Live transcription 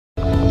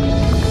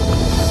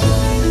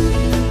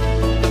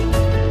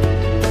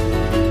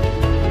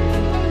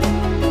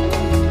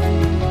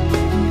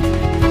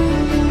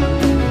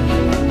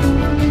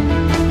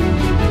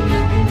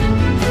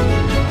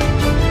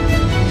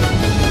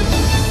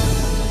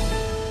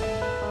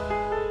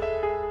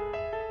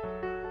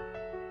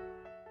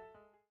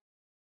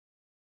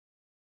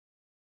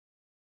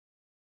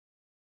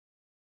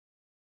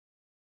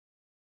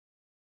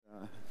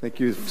Thank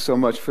you so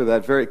much for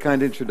that very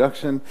kind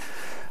introduction.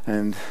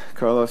 And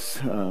Carlos,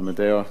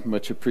 Medeo,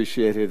 much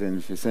appreciated.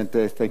 And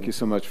Vicente, thank you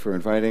so much for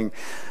inviting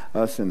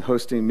us and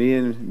hosting me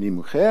and mi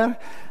mujer,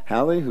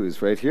 Hallie, who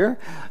is right here.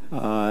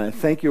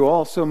 Thank you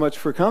all so much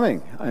for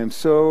coming. I am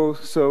so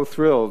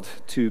thrilled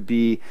to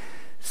be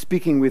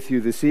speaking with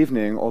you this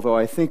evening, although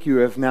I think you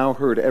have now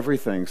heard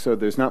everything, so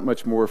there's not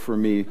much more for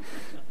me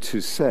to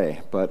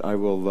say. But I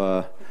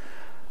will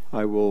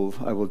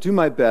do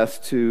my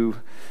best to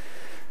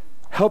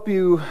help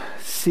you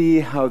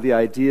see how the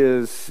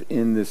ideas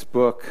in this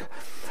book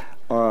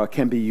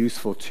can be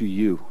useful to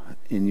you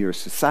in your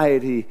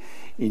society,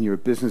 in your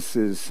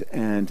businesses,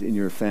 and in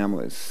your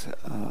families,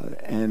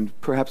 and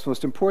perhaps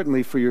most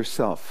importantly for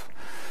yourself.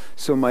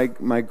 So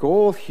my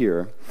goal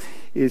here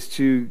is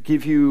to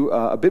give you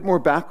a bit more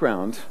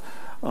background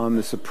on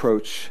this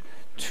approach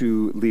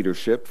to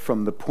leadership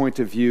from the point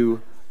of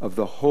view of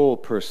the whole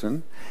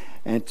person,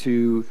 and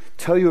to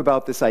tell you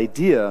about this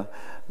idea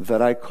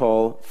that I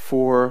call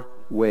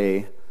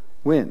four-way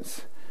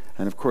wins.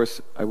 And of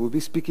course, I will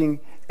be speaking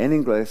in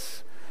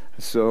English,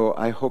 so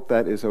I hope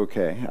that is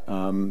okay.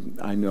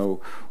 I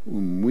know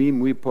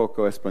muy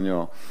poco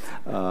español,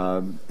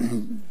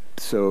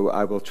 so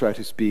I will try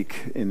to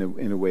speak in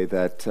a way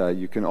that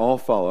you can all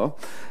follow,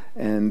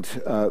 and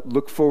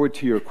look forward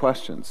to your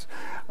questions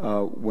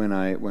when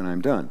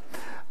I'm done.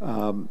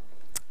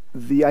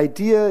 The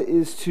idea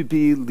is to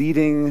be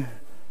leading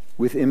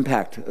with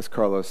impact, as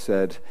Carlos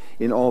said,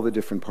 in all the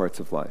different parts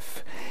of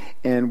life.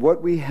 And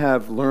what we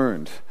have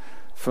learned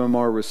from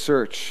our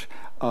research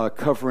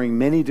covering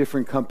many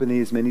different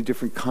companies, many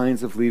different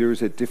kinds of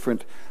leaders at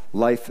different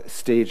life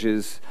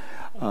stages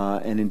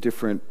and in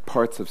different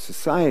parts of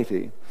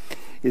society,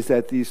 is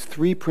that these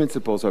three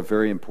principles are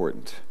very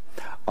important: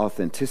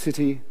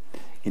 authenticity,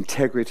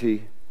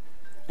 integrity,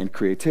 and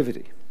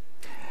creativity.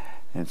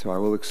 And so I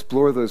will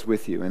explore those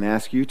with you and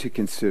ask you to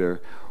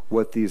consider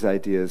what these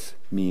ideas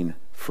mean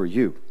for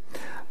you.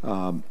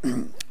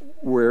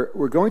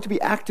 We're going to be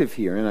active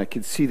here, and I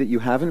can see that you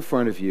have in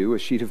front of you a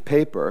sheet of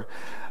paper.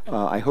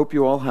 I hope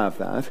you all have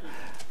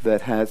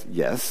that has,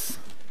 yes,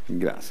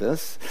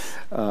 gracias,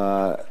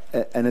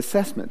 an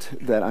assessment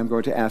that I'm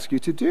going to ask you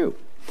to do,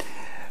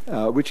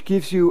 which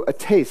gives you a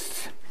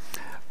taste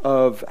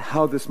of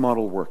how this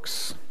model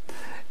works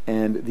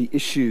and the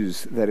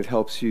issues that it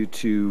helps you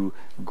to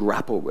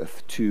grapple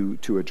with,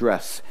 to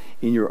address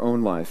in your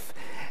own life.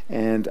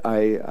 And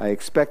I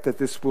expect that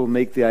this will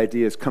make the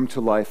ideas come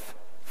to life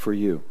for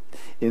you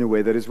in a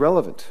way that is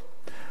relevant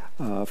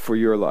for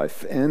your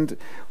life. And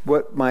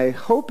what my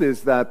hope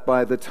is that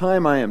by the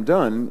time I am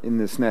done in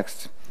this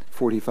next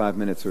 45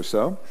 minutes or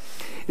so,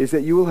 is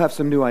that you will have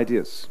some new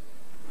ideas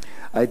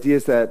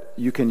that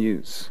you can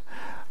use.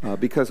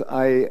 Because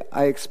I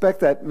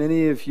expect that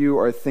many of you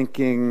are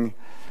thinking,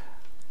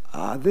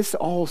 this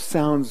all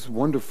sounds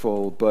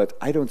wonderful, but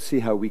I don't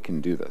see how we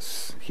can do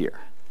this here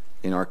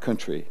in our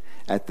country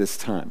at this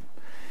time,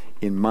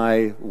 in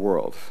my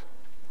world.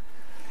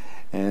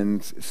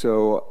 And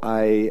so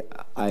I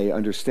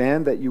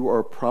understand that you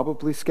are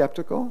probably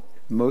skeptical.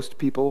 Most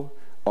people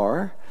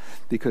are,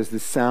 because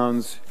this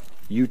sounds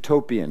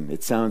utopian.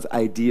 It sounds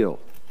ideal.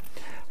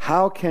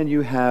 How can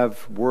you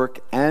have work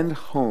and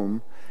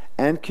home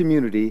and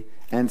community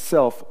and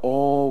self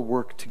all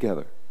work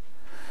together?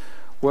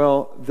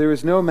 Well, there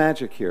is no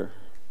magic here.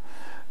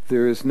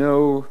 There's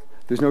no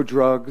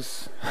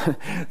drugs.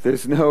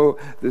 there's no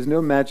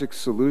magic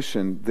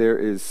solution. There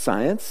is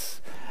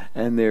science,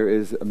 and there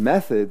is a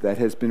method that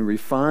has been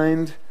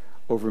refined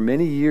over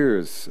many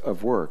years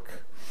of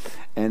work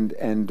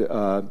and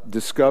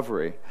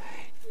discovery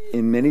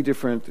in many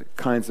different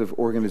kinds of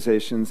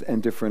organizations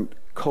and different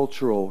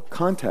cultural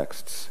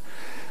contexts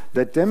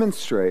that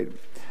demonstrate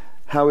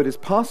how it is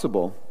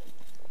possible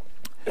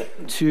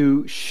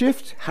to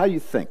shift how you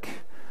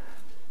think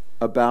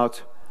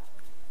about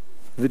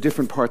the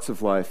different parts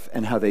of life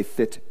and how they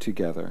fit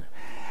together,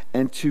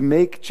 and to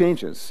make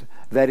changes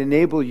that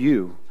enable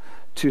you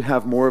to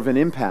have more of an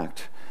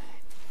impact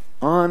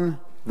on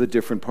the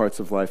different parts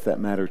of life that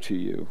matter to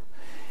you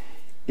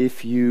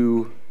if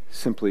you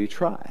simply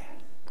try.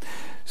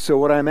 So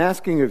what I'm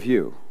asking of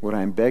you, what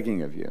I'm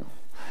begging of you,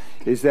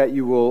 is that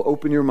you will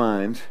open your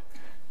mind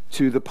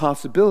to the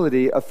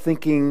possibility of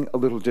thinking a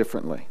little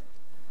differently.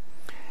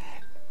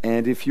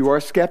 And if you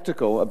are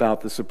skeptical about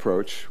this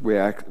approach,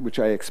 which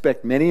I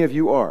expect many of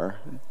you are,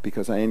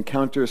 because I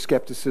encounter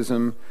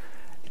skepticism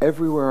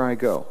everywhere I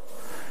go.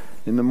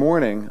 In the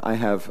morning, I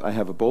have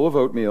a bowl of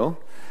oatmeal,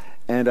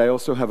 and I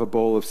also have a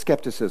bowl of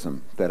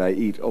skepticism that I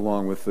eat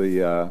along with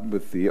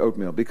the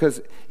oatmeal,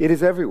 because it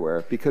is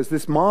everywhere. Because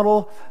this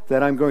model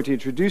that I'm going to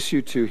introduce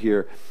you to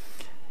here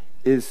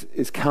is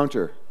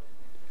counter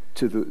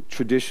to the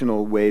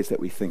traditional ways that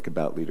we think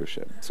about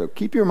leadership. So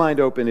keep your mind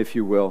open, if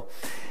you will,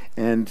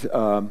 and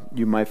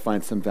you might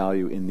find some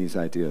value in these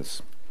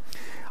ideas.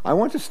 I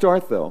want to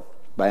start, though,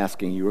 by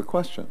asking you a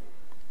question.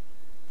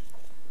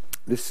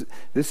 This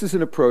is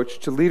an approach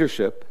to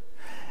leadership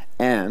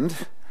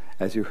and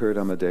as you heard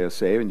Amadeo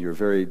say in your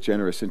very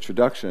generous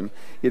introduction,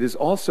 it is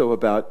also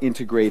about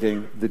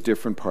integrating the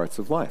different parts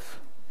of life.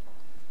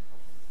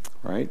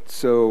 Right?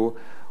 So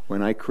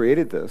when I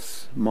created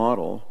this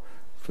model,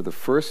 for the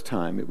first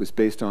time, it was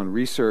based on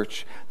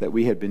research that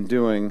we had been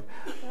doing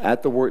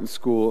at the Wharton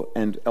School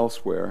and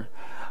elsewhere,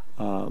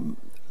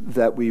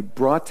 that we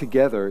brought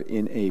together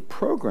in a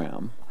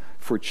program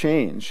for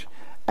change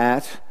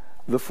at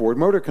the Ford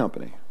Motor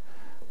Company.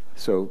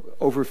 So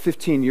over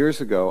 15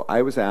 years ago,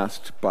 I was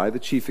asked by the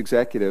chief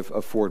executive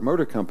of Ford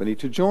Motor Company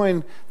to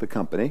join the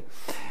company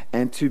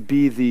and to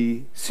be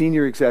the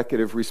senior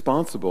executive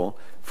responsible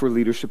for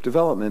leadership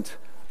development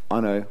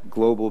on a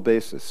global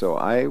basis. So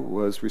I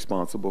was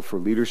responsible for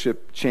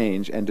leadership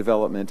change and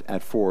development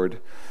at Ford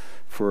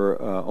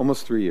for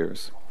almost 3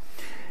 years.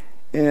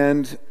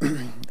 And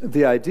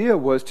the idea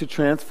was to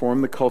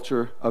transform the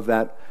culture of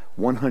that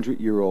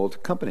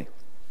 100-year-old company.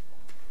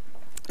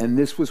 And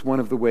this was one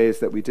of the ways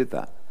that we did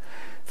that,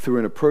 through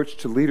an approach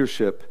to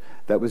leadership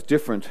that was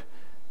different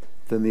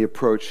than the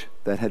approach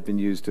that had been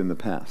used in the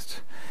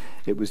past.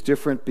 It was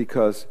different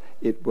because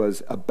it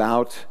was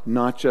about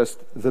not just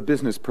the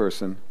business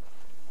person,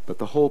 but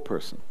the whole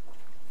person.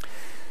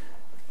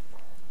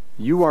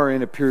 You are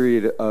in a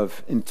period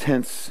of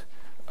intense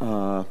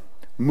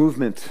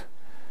movement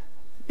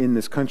in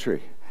this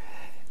country,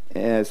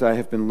 as I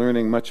have been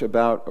learning much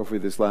about over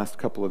these last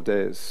couple of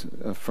days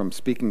from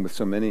speaking with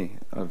so many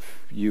of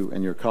you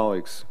and your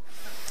colleagues.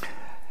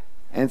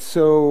 And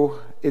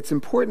so it's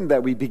important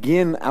that we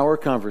begin our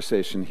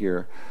conversation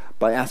here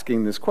by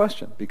asking this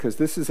question, because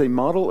this is a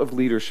model of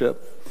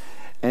leadership,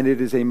 and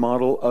it is a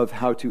model of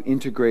how to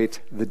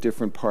integrate the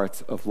different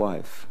parts of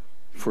life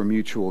for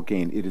mutual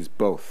gain. It is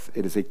both.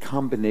 It is a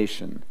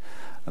combination,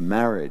 a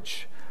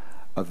marriage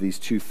of these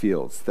two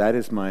fields. That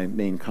is my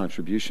main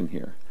contribution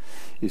here,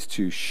 is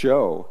to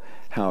show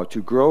how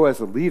to grow as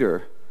a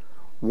leader,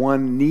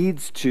 one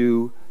needs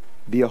to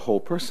be a whole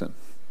person.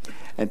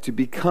 And to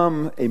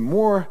become a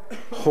more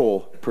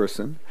whole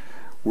person,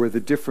 where the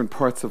different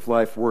parts of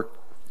life work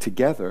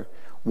together,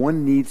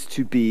 one needs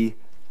to be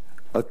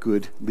a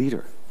good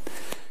leader.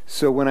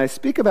 So when I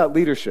speak about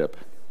leadership,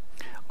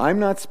 I'm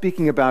not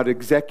speaking about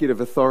executive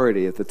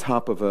authority at the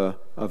top of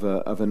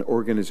an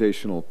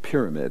organizational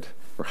pyramid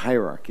or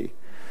hierarchy.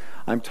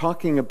 I'm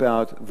talking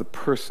about the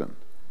person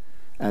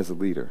as a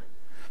leader.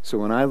 So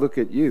when I look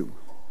at you,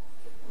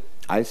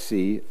 I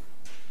see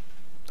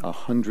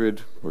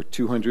 100 or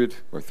 200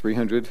 or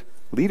 300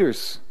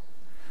 leaders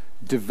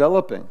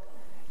developing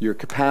your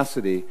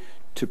capacity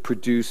to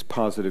produce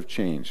positive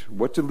change.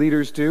 What do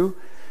leaders do?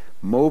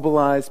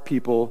 Mobilize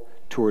people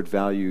toward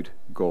valued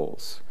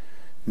goals.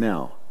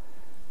 Now,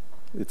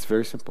 it's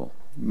very simple.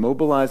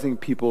 Mobilizing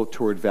people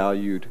toward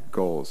valued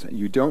goals.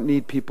 You don't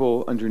need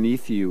people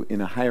underneath you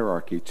in a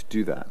hierarchy to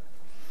do that.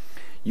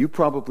 You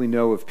probably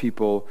know of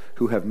people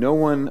who have no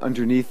one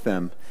underneath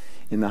them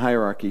in the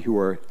hierarchy who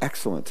are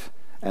excellent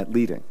at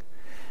leading.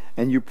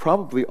 And you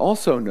probably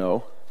also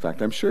know, in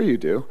fact, I'm sure you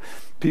do,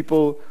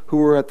 people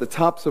who are at the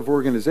tops of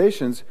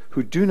organizations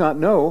who do not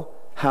know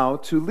how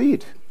to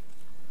lead.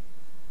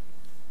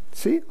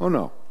 See? Oh,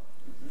 no.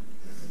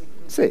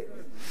 See?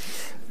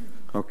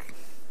 Okay,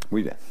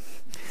 we did.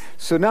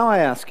 So now I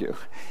ask you,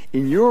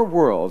 in your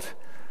world,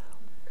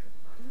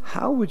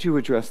 how would you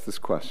address this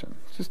question?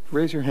 Just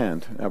raise your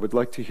hand. I would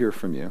like to hear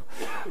from you.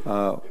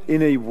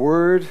 In a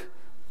word,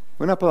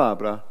 una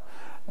palabra,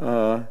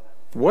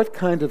 what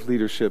kind of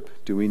leadership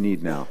do we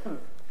need now?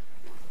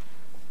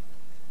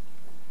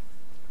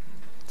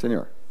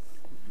 Senor.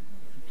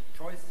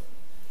 Choice.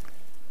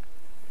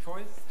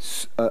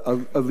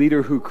 A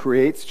leader who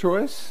creates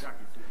choice?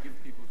 Exactly. So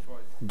give people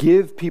choice.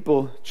 Give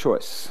people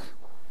choice.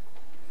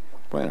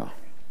 Bueno.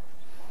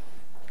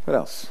 What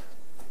else?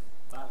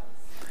 Balance.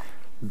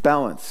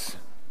 Balance.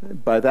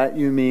 By that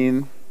you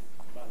mean?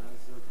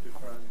 Balance of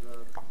different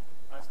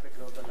aspects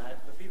of the life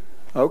of the people.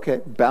 Okay,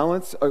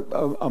 balance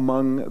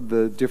among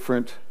the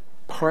different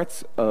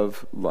parts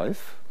of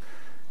life.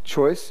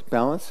 Choice,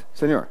 balance.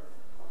 Senor.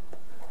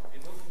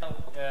 Emotional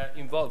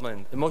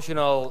involvement,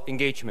 emotional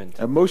engagement.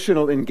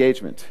 Emotional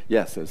engagement.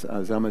 Yes,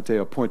 as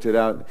Amadeo pointed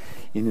out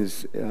in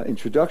his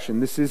introduction,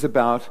 this is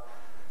about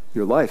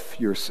your life,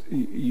 you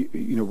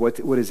know,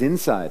 what is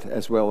inside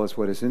as well as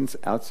what is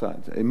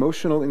outside.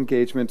 Emotional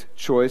engagement,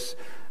 choice,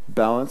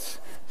 balance.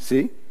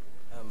 See?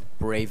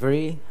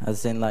 Bravery,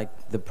 as in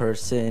like the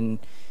person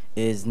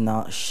is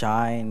not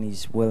shy and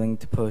he's willing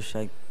to push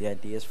like the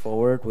ideas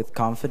forward with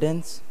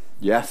confidence.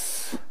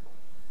 Yes,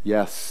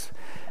 yes,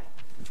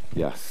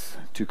 yes.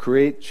 To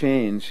create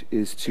change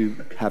is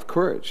to have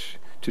courage,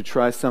 to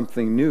try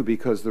something new,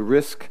 because the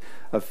risk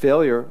of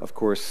failure, of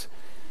course,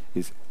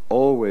 is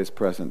always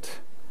present.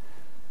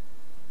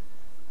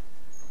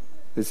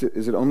 Is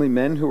it only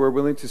men who are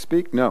willing to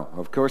speak? No,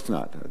 of course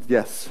not.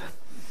 Yes.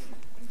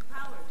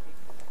 Empower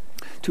people.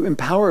 To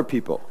empower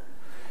people,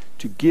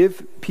 to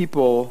give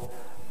people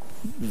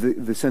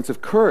the sense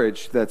of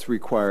courage that's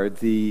required,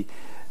 the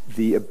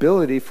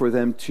ability for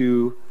them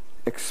to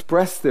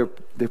express their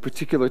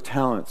particular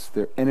talents,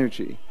 their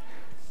energy.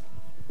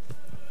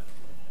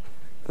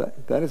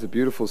 That is a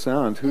beautiful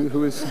sound.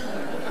 Who is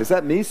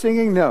that me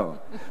singing? No.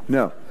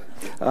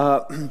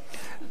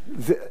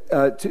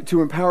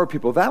 To empower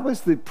people. That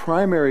was the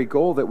primary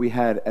goal that we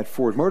had at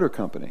Ford Motor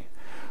Company,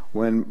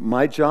 when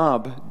my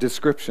job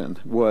description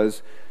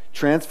was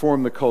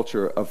transform the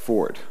culture of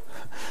Ford.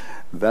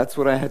 That's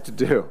what I had to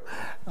do.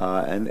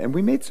 And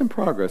we made some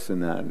progress in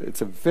that.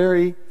 It's a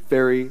very,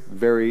 very,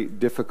 very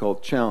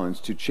difficult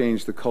challenge to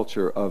change the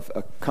culture of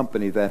a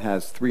company that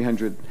has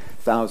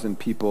 300,000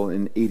 people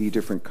in 80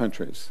 different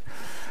countries.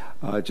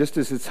 Just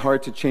as it's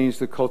hard to change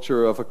the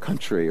culture of a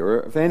country or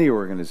of any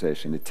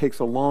organization, it takes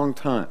a long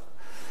time.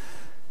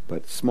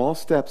 But small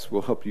steps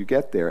will help you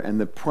get there. And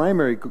the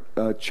primary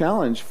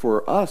challenge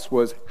for us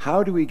was,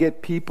 how do we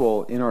get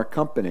people in our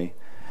company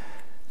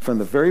from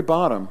the very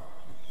bottom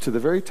to the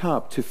very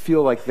top to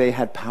feel like they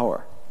had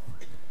power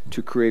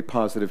to create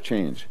positive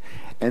change?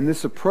 And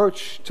this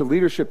approach to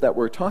leadership that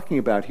we're talking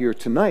about here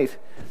tonight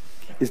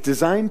is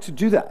designed to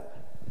do that.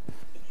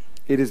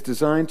 It is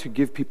designed to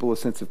give people a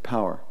sense of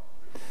power,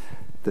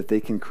 that they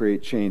can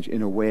create change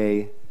in a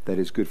way that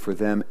is good for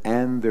them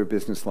and their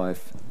business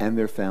life and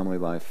their family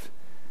life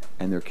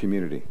and their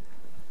community.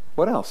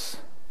 What else?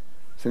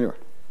 Senor.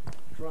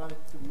 Try to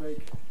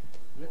make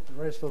the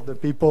rest of the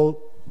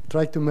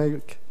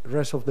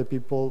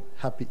people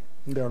happy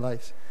in their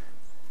lives.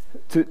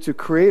 To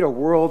create a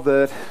world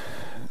that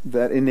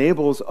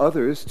enables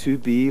others to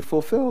be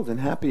fulfilled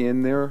and happy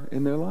in their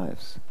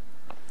lives.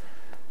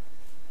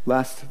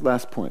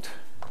 Last point.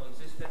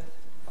 Consistent.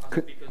 Has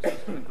to be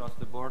consistent across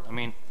the board. I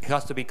mean, it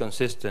has to be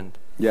consistent.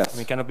 Yes. I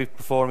mean, cannot be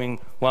performing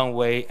one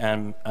way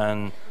and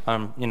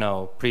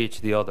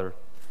preach the other.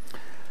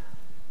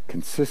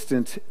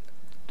 Consistent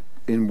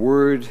in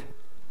word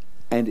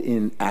and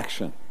in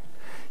action.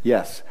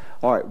 Yes.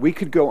 All right, we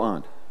could go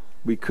on.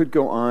 We could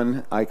go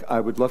on. I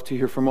would love to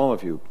hear from all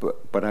of you,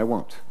 but I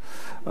won't,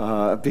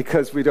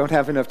 because we don't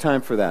have enough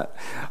time for that.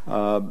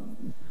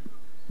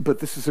 But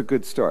this is a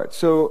good start.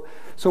 So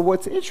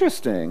what's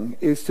interesting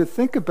is to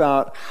think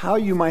about how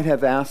you might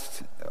have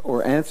asked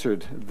or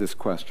answered this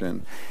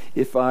question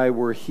if I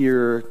were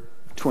here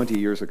 20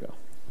 years ago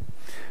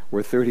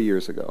or 30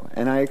 years ago.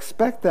 And I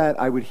expect that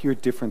I would hear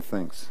different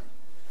things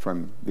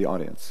from the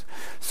audience.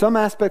 Some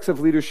aspects of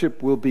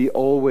leadership will be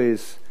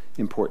always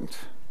important.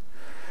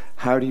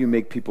 How do you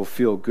make people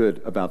feel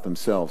good about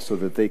themselves so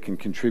that they can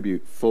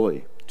contribute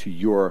fully to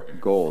your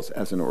goals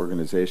as an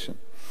organization?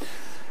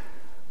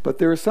 But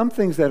there are some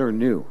things that are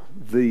new.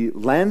 The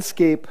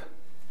landscape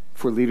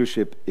for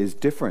leadership is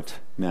different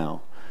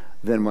now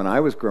than when I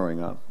was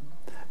growing up,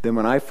 than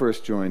when I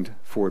first joined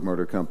Ford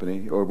Motor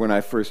Company, or when I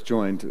first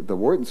joined the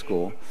Wharton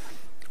School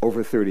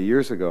over 30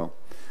 years ago.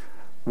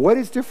 What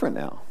is different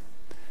now?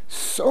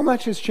 So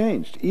much has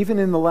changed, even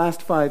in the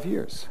last 5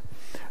 years.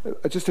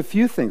 Just a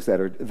few things that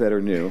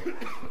are new.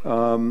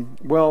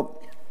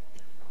 Well,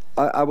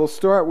 I will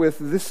start with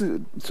this.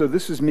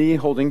 This is me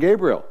holding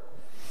Gabriel.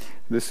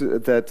 This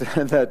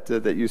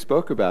that you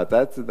spoke about.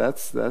 That's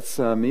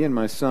me and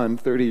my son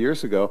 30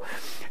 years ago,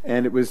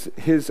 and it was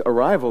his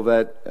arrival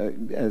that,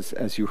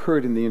 as you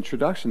heard in the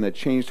introduction, that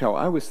changed how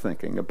I was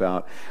thinking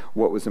about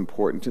what was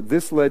important.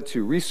 This led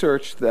to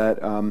research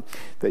that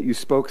you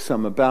spoke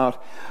some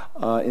about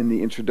in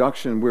the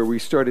introduction, where we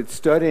started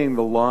studying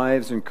the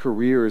lives and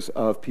careers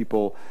of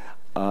people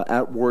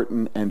at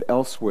Wharton and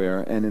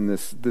elsewhere. And in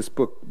this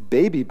book,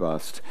 Baby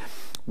Bust,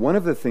 one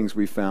of the things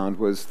we found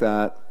was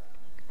that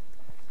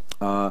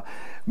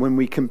when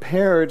we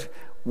compared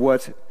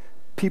what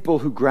people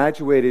who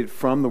graduated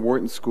from the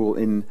Wharton School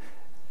in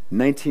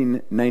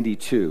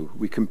 1992,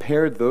 we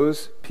compared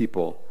those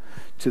people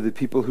to the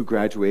people who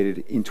graduated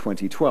in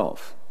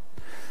 2012.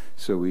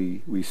 So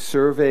we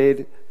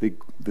surveyed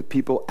the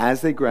people as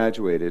they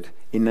graduated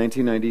in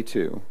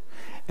 1992,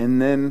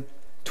 and then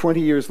 20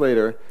 years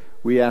later,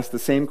 we asked the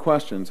same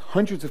questions,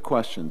 hundreds of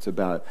questions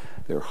about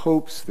their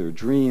hopes, their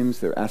dreams,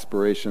 their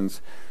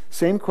aspirations,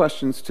 same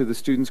questions to the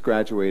students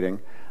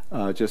graduating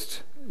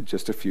just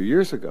a few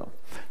years ago.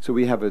 So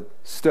we have a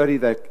study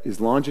that is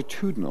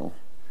longitudinal.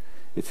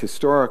 It's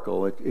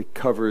historical. It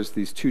covers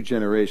these two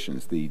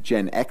generations, the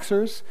Gen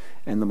Xers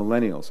and the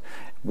Millennials.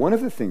 One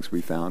of the things we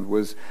found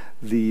was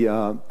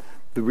the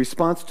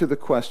response to the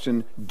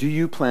question, do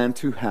you plan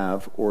to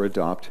have or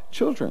adopt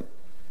children?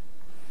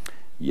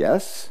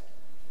 Yes,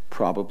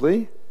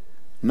 probably,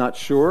 not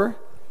sure,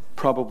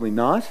 probably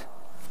not,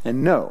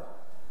 and no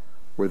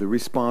were the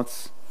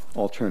response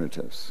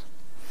alternatives.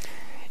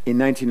 In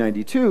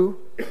 1992,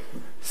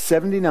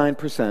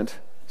 79%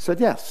 said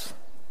yes.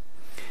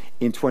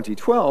 In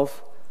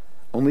 2012,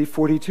 only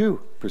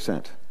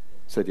 42%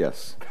 said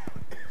yes.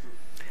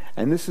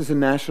 And this is a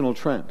national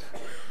trend.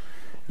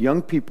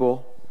 Young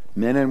people,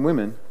 men and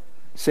women,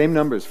 same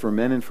numbers for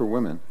men and for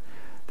women,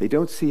 they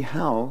don't see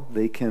how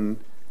they can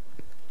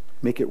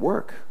make it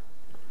work.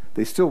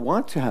 They still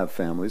want to have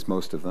families,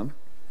 most of them.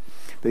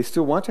 They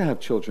still want to have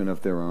children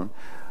of their own,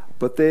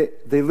 but they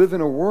live in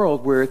a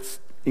world where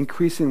it's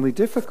increasingly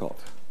difficult.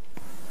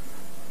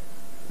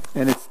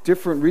 And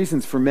different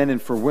reasons for men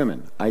and for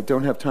women. I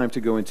don't have time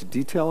to go into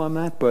detail on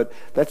that, but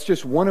that's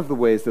just one of the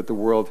ways that the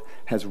world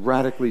has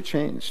radically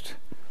changed.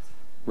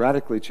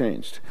 Radically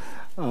changed.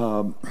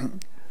 The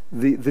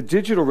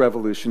digital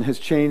revolution has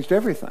changed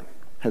everything,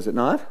 has it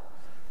not?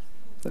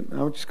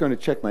 I'm just going to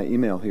check my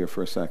email here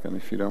for a second,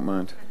 if you don't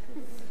mind.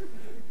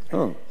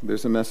 Oh,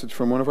 there's a message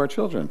from one of our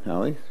children,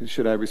 Hallie.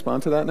 Should I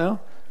respond to that now?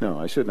 No,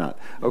 I should not.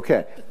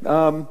 Okay.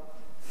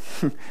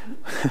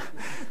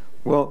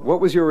 Well, what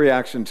was your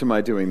reaction to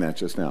my doing that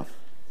just now?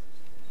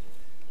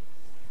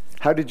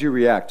 How did you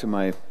react to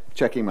my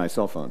checking my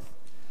cell phone?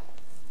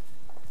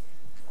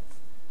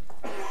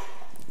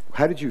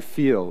 How did you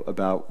feel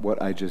about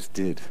what I just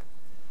did?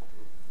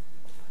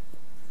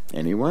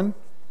 Anyone?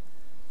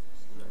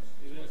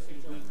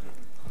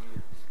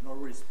 No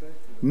respect.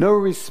 No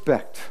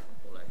respect.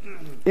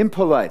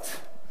 Impolite.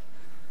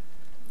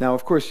 Now,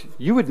 of course,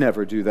 you would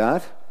never do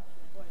that,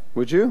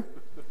 would you?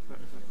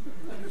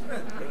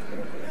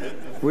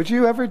 Would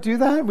you ever do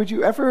that? Would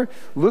you ever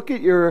look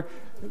at your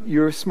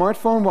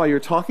smartphone while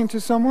you're talking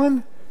to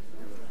someone?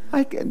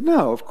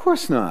 No, of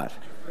course not.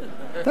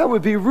 That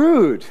would be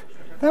rude.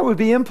 That would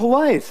be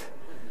impolite.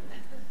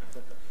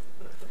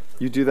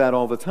 You do that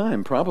all the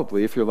time,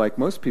 probably, if you're like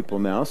most people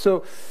now.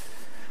 So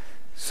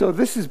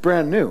this is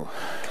brand new.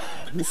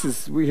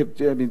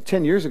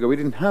 10 years ago, we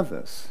didn't have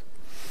this.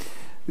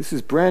 This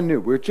is brand new.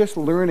 We're just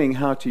learning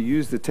how to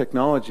use the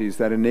technologies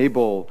that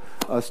enable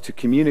us to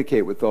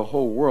communicate with the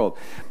whole world.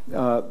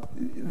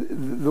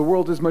 The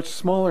world is much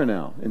smaller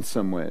now in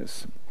some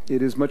ways.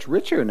 It is much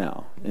richer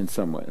now in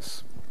some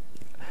ways.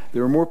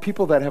 There are more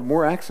people that have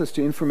more access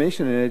to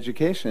information and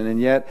education,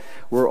 and yet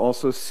we're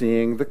also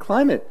seeing the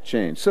climate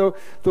change. So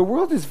the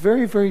world is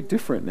very, very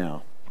different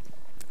now.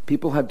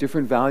 People have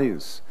different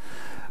values.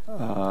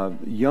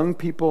 Young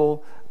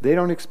people, they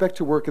don't expect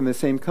to work in the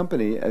same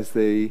company as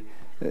they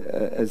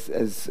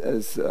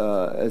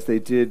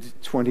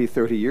did 20,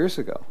 30 years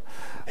ago.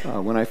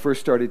 When I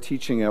first started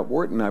teaching at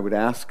Wharton, I would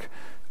ask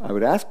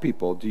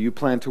people, do you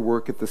plan to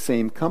work at the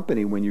same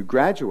company when you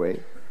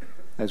graduate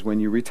as when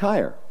you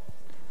retire?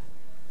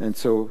 And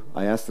so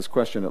I asked this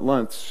question at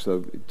lunch,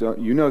 so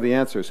you know the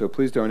answer, so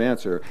please don't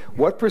answer.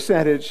 What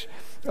percentage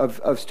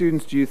of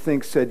students do you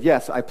think said,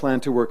 yes, I plan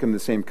to work in the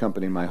same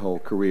company my whole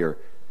career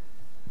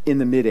in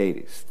the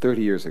mid-'80s,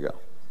 30 years ago?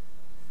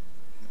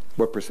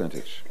 What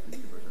percentage?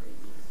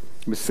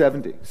 It was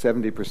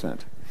 70%.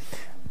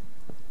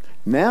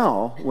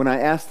 Now, when I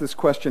asked this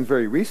question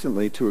very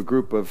recently to a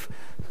group of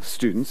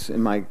students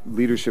in my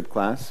leadership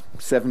class,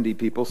 70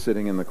 people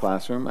sitting in the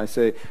classroom, I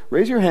say,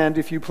 raise your hand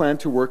if you plan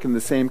to work in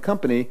the same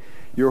company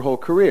your whole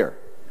career.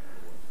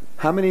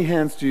 How many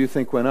hands do you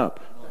think went up?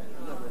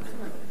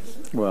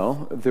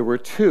 Well, there were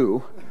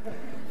 2,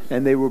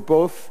 and they were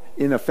both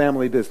in a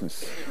family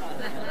business.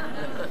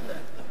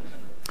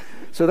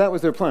 So that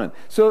was their plan.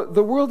 So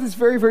the world is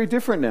very, very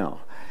different now.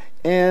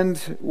 And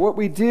what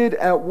we did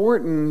at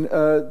Wharton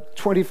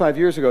 25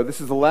 years ago,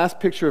 this is the last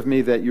picture of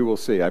me that you will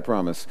see, I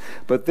promise.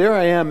 But there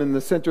I am in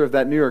the center of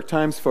that New York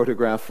Times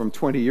photograph from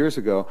 20 years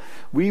ago.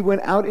 We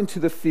went out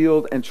into the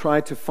field and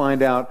tried to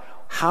find out,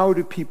 how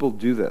do people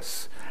do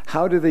this?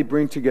 How do they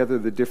bring together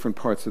the different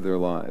parts of their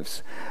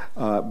lives?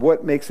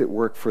 What makes it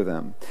work for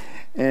them?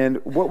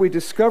 And what we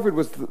discovered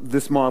was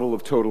this model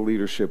of total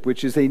leadership,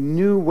 which is a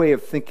new way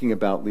of thinking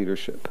about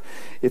leadership.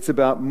 It's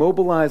about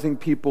mobilizing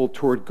people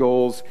toward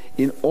goals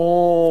in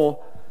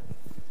all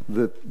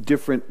the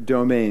different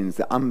domains,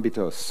 the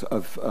ámbitos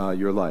of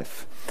your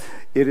life.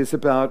 It is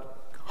about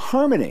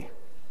harmony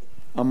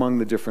among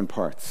the different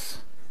parts.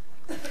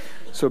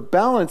 So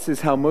balance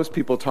is how most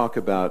people talk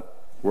about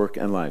work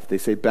and life. They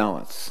say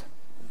balance.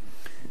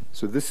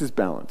 So this is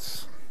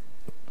balance.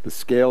 The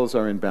scales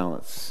are in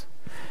balance.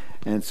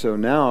 And so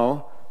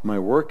now my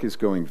work is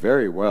going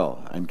very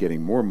well. I'm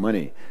getting more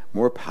money,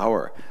 more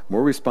power,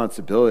 more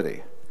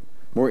responsibility,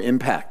 more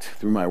impact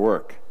through my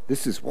work.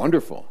 This is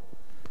wonderful.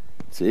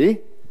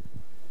 See?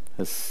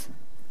 I'm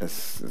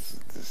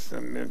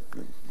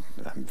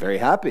very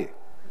happy.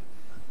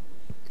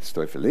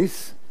 Estoy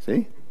feliz.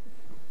 See?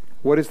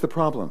 What is the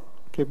problem?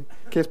 ¿Qué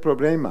es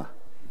problema?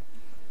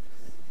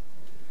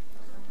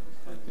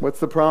 What's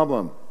the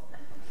problem?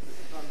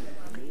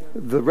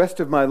 The rest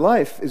of my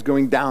life is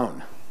going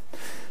down.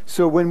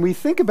 So when we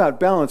think about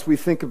balance, we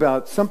think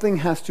about something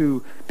has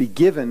to be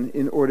given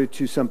in order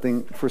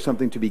for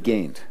something to be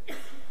gained.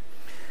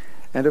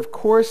 And of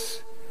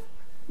course,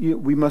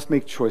 we must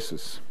make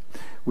choices.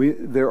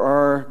 There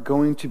are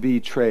going to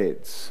be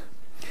trades.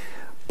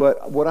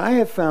 But what I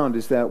have found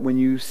is that when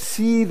you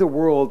see the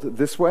world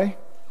this way,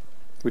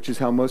 which is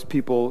how most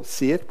people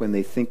see it when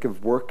they think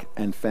of work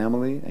and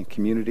family and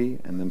community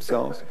and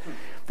themselves,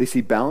 they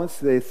see balance,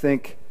 they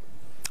think,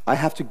 I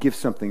have to give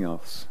something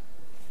else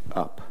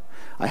up.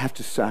 I have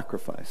to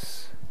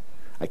sacrifice.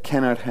 I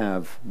cannot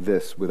have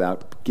this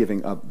without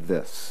giving up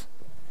this.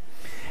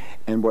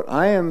 And what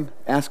I am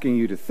asking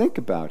you to think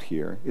about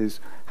here is,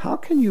 how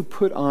can you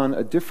put on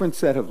a different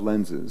set of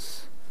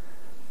lenses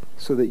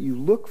so that you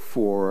look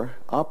for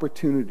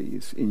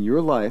opportunities in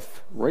your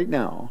life right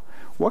now?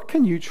 What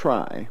can you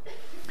try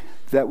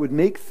that would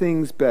make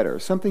things better,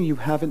 something you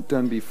haven't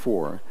done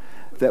before,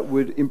 that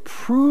would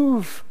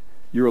improve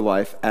your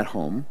life at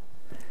home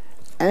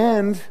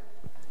and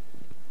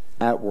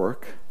at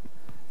work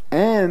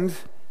and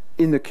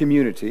in the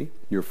community,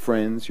 your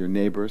friends, your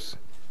neighbors,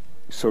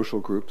 social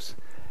groups,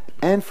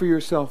 and for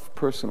yourself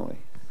personally.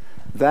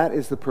 That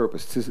is the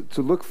purpose,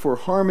 to look for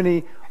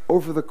harmony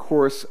over the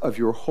course of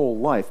your whole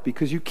life,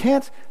 because you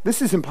can't,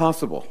 this is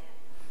impossible.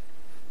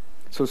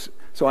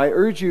 So I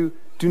urge you,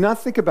 do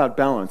not think about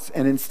balance,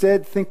 and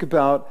instead think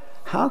about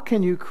how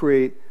can you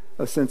create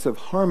a sense of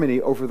harmony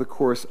over the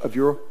course of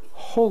your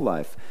whole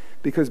life.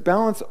 Because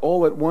balance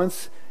all at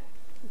once,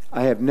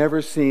 I have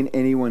never seen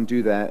anyone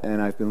do that,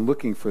 and I've been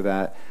looking for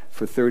that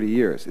for 30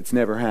 years. It's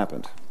never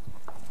happened.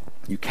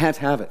 You can't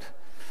have it.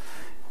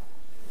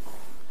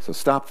 So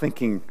stop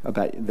thinking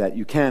about that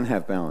you can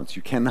have balance.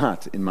 You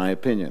cannot, in my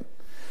opinion.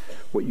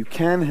 What you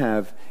can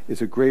have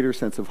is a greater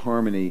sense of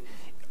harmony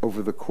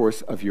over the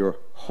course of your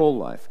whole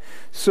life.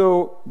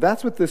 So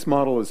that's what this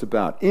model is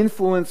about.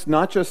 Influence,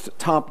 not just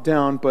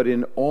top-down, but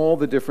in all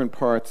the different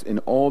parts, in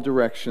all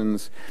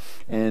directions,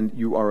 and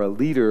you are a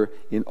leader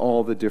in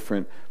all the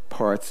different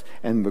parts.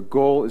 And the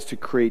goal is to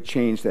create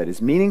change that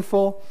is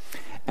meaningful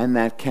and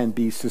that can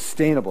be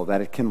sustainable,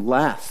 that it can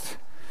last.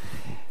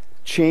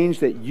 Change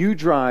that you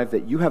drive,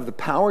 that you have the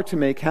power to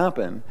make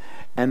happen,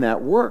 and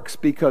that works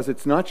because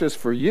it's not just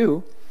for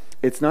you,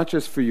 it's not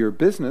just for your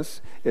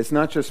business, it's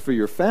not just for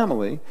your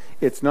family,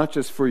 it's not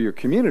just for your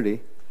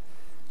community.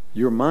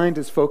 Your mind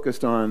is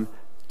focused on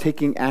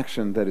taking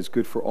action that is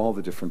good for all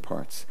the different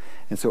parts.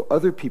 And so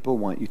other people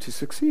want you to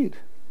succeed.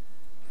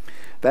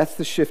 That's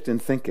the shift in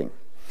thinking.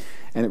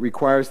 And it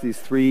requires these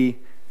three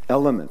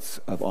elements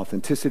of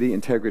authenticity,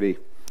 integrity,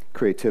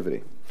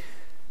 creativity.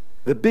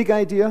 The big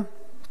idea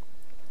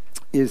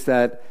is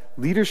that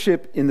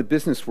leadership in the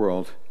business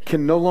world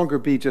can no longer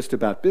be just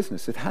about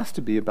business. It has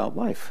to be about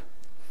life.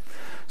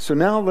 So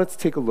now let's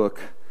take a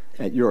look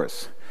at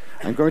yours.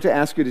 I'm going to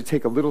ask you to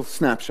take a little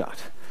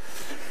snapshot.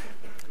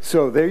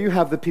 So there you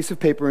have the piece of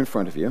paper in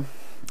front of you,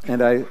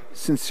 and I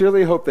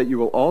sincerely hope that you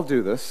will all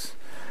do this.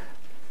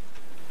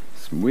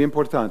 Es muy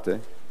importante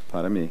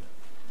para mí.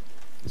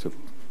 So,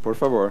 por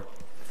favor,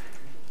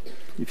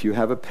 if you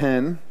have a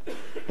pen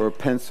or a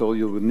pencil,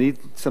 you will need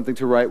something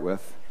to write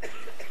with.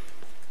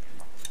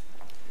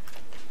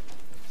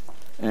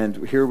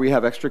 And here we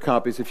have extra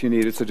copies if you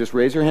need it, so just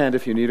raise your hand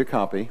if you need a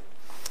copy.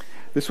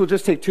 This will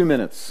just take 2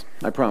 minutes,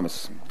 I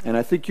promise. And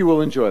I think you will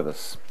enjoy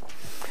this.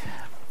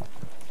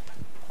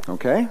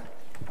 Okay?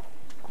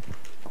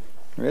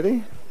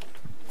 Ready?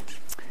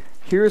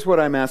 Here's what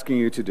I'm asking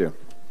you to do.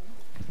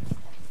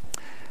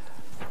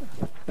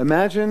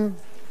 Imagine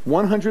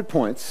 100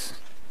 points.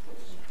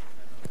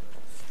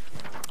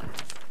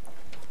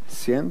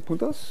 100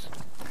 puntos?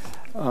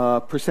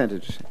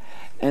 Percentage.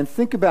 And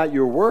think about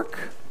your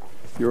work,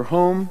 your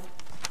home,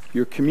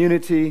 your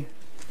community,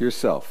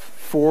 yourself.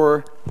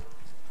 4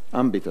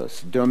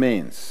 ámbitos,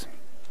 domains.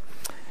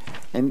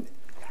 And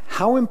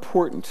how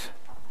important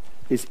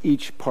is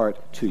each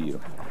part to you?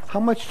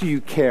 How much do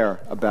you care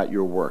about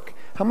your work?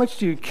 How much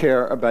do you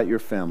care about your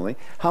family?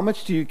 How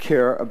much do you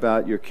care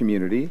about your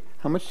community?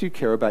 How much do you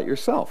care about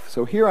yourself?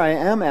 So here I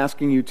am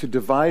asking you to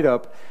divide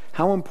up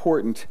how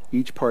important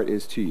each part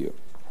is to you.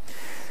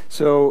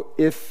 So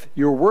if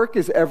your work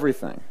is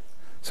everything,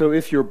 so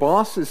if your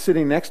boss is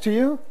sitting next to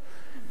you,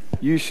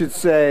 you should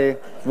say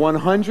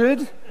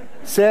 100,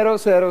 0,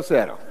 0,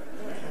 0.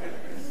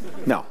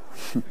 No.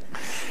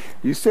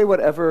 You say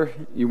whatever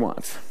you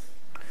want.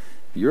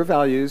 Your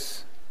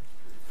values,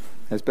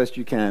 as best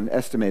you can,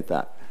 estimate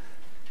that.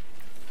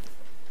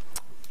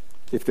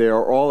 If they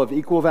are all of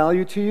equal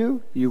value to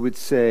you, you would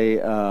say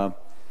 25,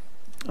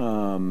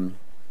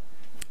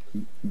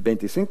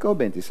 25,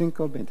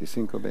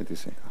 25,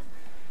 25.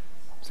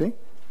 See?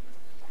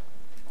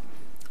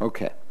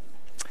 Okay.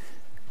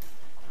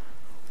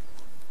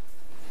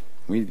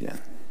 Muy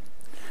bien.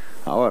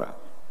 Ahora,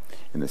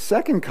 in the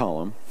second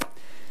column,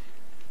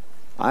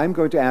 I'm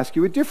going to ask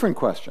you a different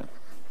question.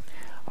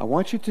 I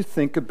want you to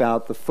think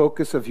about the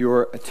focus of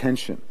your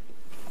attention.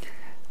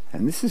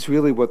 And this is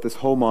really what this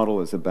whole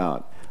model is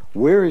about.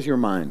 Where is your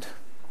mind?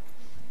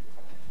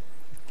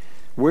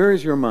 Where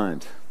is your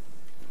mind?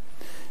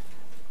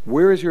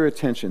 Where is your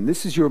attention?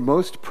 This is your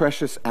most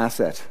precious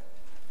asset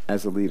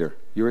as a leader,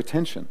 your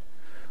attention.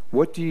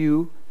 What do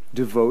you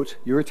devote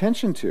your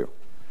attention to?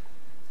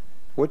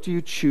 What do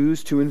you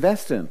choose to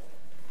invest in?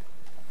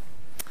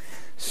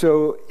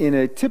 So in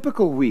a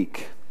typical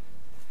week,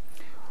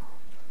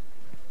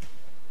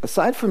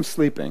 aside from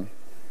sleeping,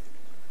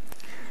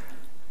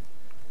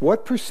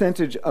 what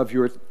percentage of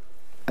your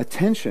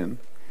attention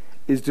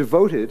is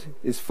devoted,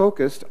 is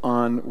focused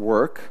on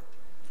work,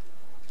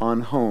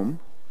 on home,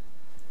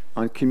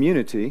 on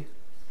community,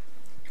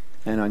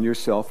 and on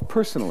yourself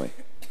personally?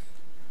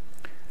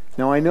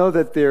 Now I know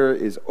that there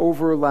is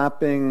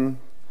overlapping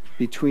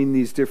between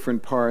these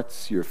different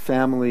parts, your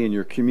family and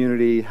your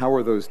community. How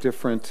are those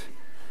different?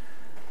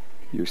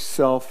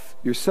 Yourself.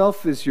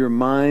 Yourself is your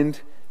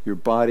mind, your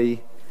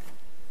body,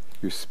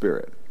 your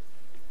spirit.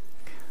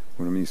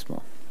 Uno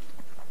mismo.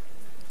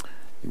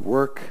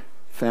 work,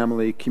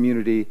 family,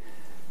 community.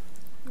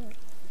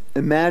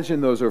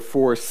 Imagine those are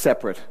 4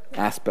 separate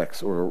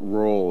aspects or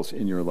roles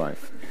in your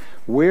life.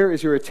 Where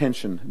is your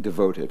attention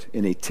devoted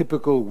in a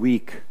typical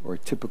week or a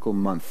typical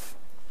month?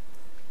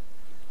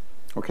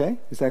 Okay,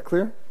 is that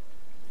clear?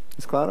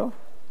 Es claro?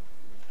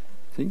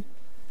 See?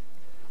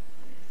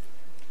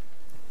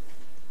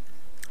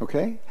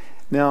 Okay,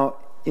 now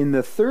in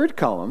the 3rd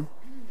column,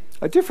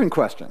 a different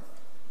question.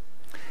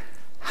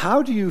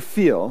 How do you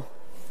feel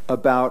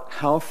about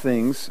how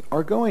things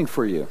are going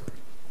for you?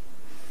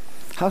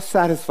 How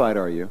satisfied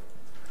are you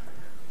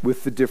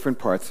with the different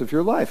parts of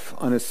your life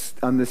on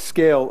the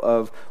scale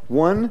of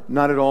 1,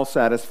 not at all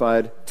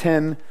satisfied,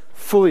 10,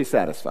 fully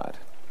satisfied?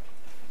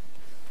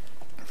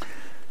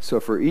 So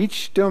for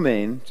each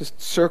domain,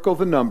 just circle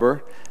the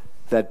number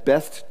that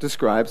best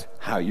describes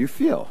how you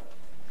feel,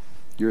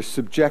 your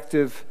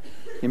subjective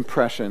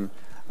impression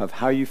of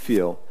how you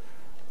feel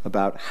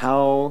about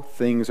how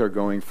things are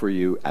going for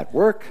you at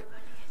work,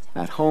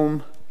 at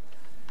home,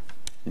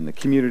 in the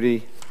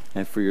community,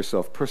 and for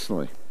yourself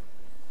personally.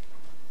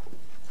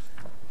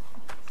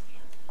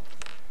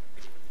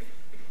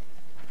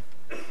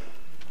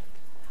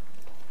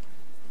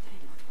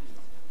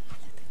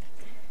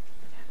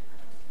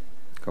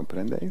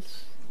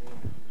 ¿Comprendéis?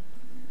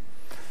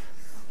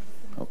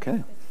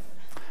 Okay.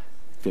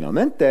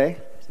 Finalmente,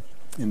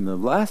 in the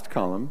last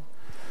column,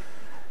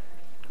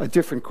 a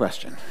different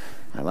question.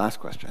 My last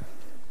question.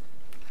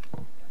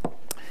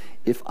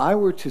 If I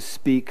were to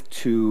speak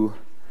to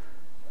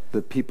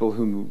the people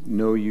who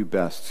know you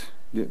best,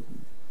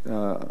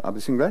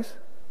 ¿hablas inglés?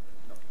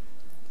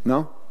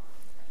 No?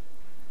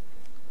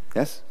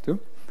 Yes? ¿Tú?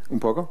 Un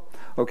poco?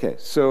 Okay,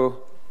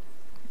 so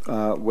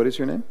what is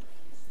your name?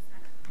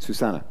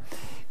 Susana.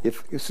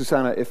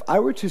 Susana, if I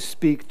were to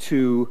speak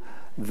to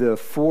the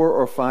 4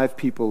 or 5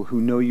 people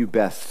who know you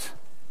best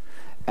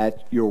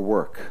at your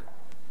work,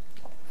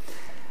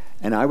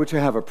 and I were to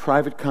have a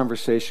private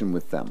conversation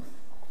with them,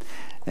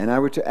 and I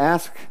were to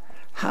ask,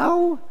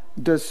 how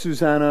does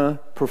Susanna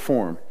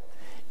perform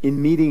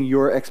in meeting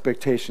your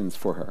expectations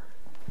for her?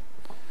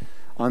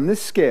 On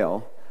this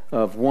scale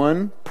of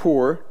 1,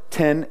 poor,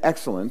 10,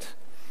 excellent,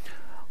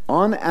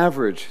 on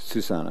average,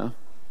 Susanna,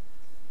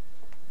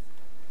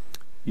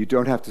 you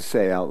don't have to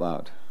say out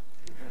loud.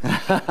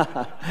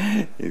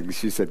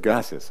 She said,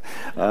 gracias.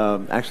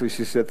 Actually,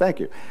 she said, thank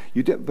you.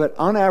 But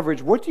on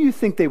average, what do you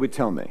think they would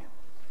tell me?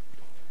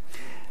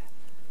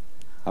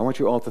 I want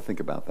you all to think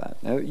about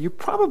that. Now, you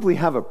probably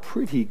have a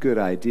pretty good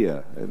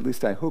idea. At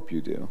least I hope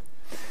you do.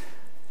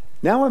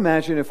 Now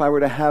imagine if I were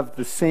to have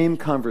the same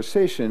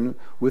conversation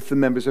with the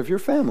members of your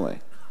family.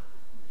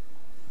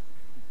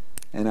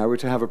 And I were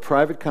to have a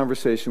private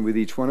conversation with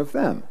each one of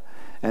them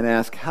and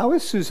ask, how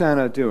is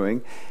Susanna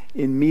doing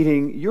in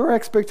meeting your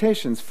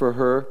expectations for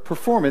her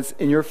performance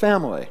in your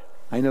family?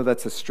 I know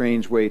that's a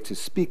strange way to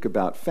speak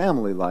about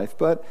family life,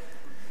 but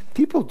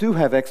people do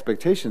have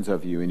expectations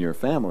of you in your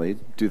family,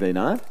 do they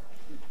not?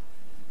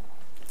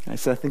 I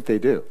said, I think they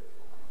do.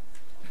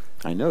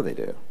 I know they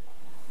do.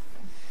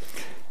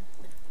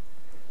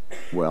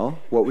 Well,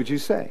 what would you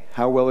say?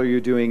 How well are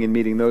you doing in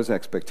meeting those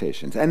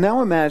expectations? And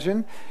now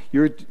imagine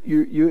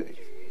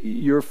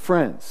your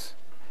friends,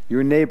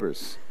 your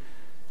neighbors,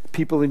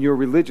 people in your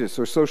religious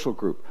or social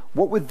group.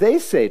 What would they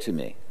say to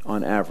me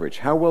on average?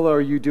 How well are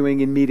you doing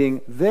in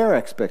meeting their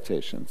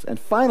expectations? And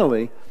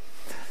finally,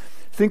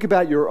 think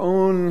about your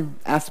own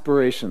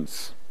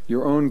aspirations,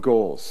 your own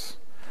goals,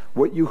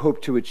 what you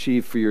hope to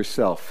achieve for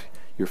yourself,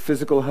 your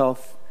physical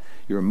health,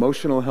 your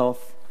emotional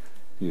health,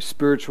 your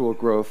spiritual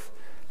growth.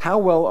 How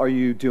well are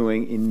you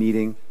doing in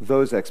meeting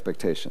those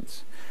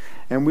expectations?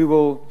 And we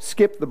will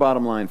skip the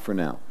bottom line for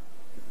now.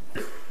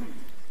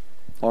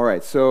 All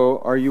right, so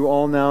are you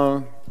all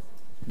now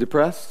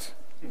depressed?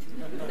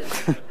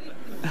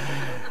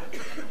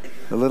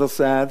 A little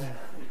sad?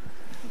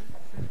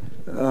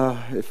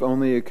 If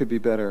only it could be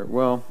better.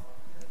 Well,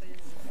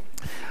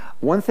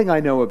 one thing I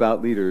know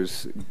about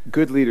leaders,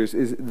 good leaders,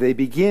 is they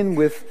begin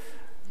with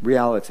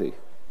reality.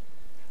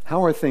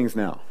 How are things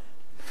now?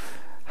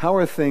 How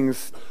are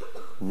things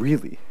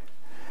really?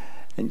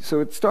 And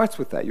so it starts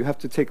with that. You have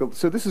to take a...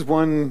 So this is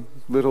one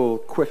little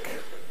quick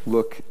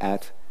look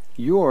at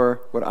your,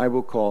 what I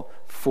will call,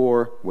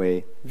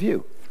 4-way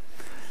view.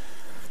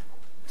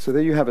 So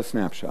there you have a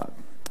snapshot.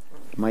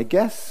 My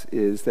guess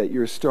is that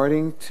you're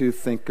starting to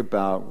think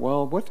about,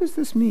 well, what does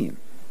this mean?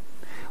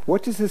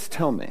 What does this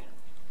tell me?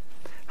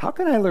 How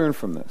can I learn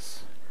from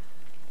this?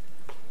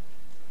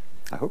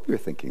 I hope you're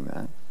thinking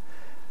that.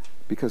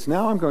 Because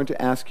now I'm going to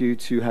ask you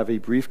to have a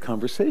brief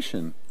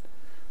conversation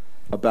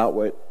about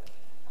what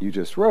you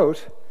just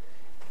wrote,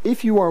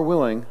 if you are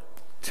willing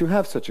to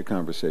have such a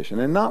conversation.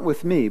 And not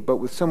with me, but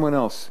with someone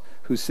else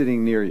who's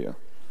sitting near you.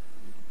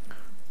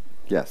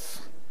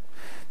 Yes.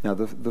 Now,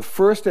 the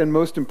first and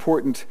most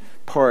important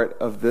part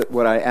of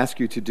what I ask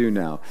you to do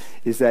now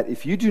is that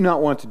if you do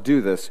not want to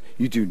do this,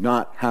 you do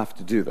not have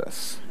to do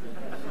this.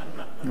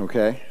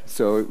 Okay?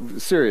 So,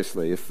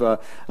 seriously, if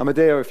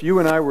Amadeo, if you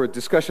and I were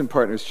discussion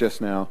partners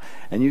just now,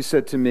 and you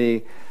said to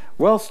me,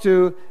 Well,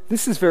 Stu,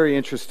 this is very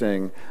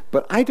interesting,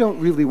 but I don't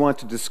really want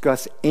to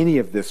discuss any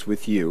of this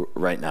with you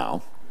right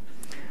now.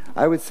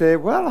 I would say,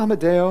 well,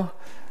 Amadeo,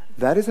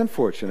 that is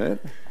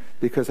unfortunate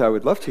because I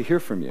would love to hear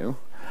from you,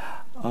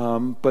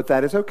 but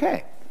that is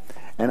okay.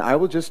 And I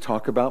will just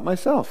talk about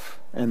myself,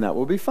 and that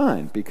will be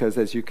fine because,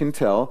 as you can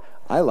tell,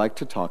 I like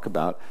to talk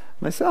about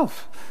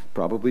myself,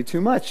 probably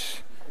too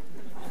much,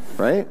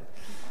 right?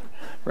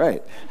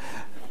 Right.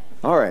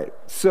 All right.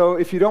 So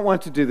if you don't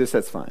want to do this,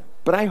 that's fine.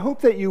 But I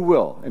hope that you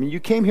will. I mean,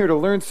 you came here to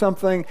learn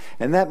something,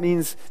 and that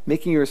means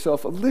making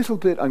yourself a little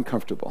bit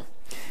uncomfortable.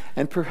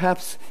 And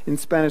perhaps in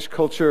Spanish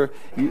culture,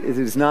 it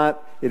is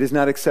not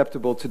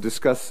acceptable to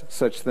discuss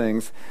such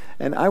things.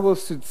 And I will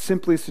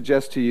simply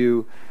suggest to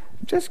you,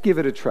 just give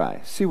it a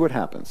try. See what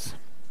happens.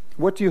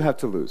 What do you have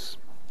to lose?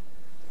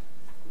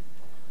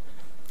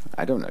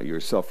 I don't know, your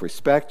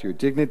self-respect, your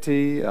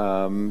dignity.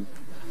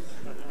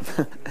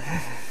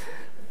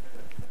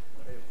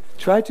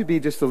 Try to be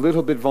just a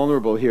little bit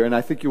vulnerable here, and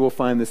I think you will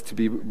find this to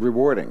be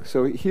rewarding.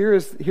 So here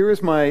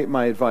is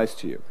my advice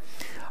to you.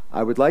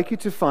 I would like you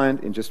to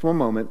find, in just one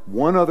moment,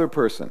 one other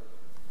person.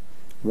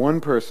 One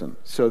person.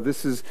 So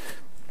this is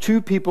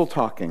two people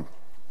talking,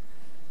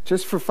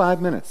 just for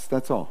 5 minutes,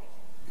 that's all.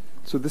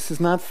 So this is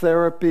not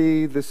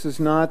therapy. This is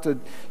not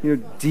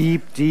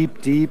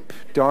deep,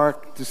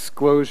 dark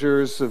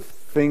disclosures of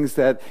things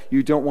that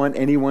you don't want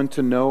anyone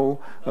to know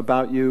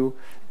about you.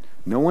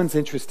 No one's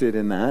interested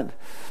in that.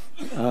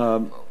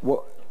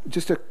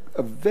 Just a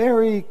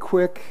very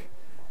quick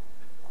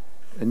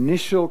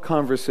initial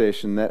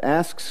conversation that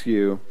asks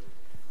you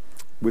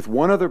with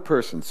one other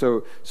person.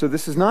 So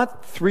this is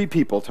not 3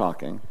 people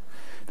talking.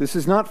 This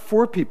is not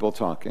 4 people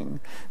talking.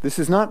 This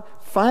is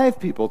not 5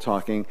 people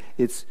talking.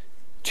 It's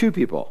 2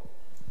 people.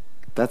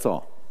 That's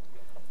all.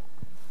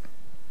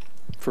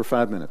 For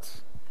 5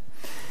 minutes.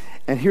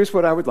 And here's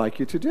what I would like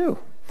you to do.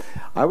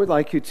 I would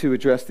like you to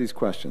address these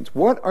questions.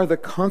 What are the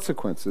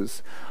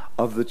consequences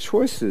of the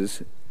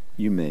choices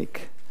you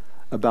make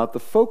about the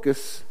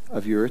focus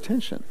of your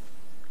attention?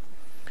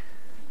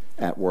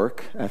 At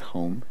work, at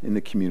home, in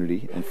the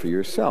community, and for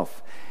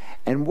yourself.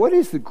 And what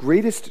is the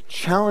greatest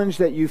challenge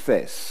that you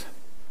face?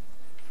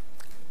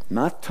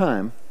 Not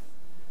time,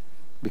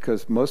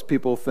 because most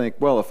people think,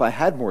 well, if I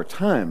had more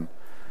time,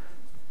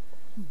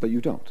 but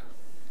you don't.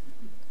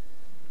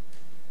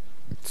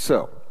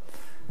 So,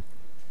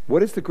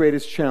 what is the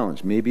greatest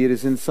challenge? Maybe it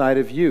is inside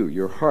of you,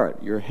 your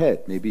heart, your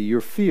head, maybe your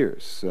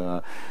fears,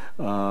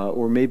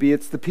 or maybe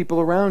it's the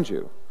people around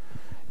you.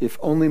 If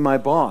only my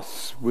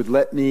boss would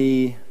let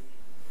me,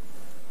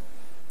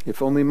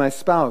 if only my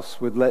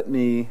spouse would let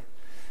me,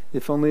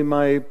 if only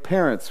my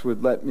parents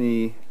would let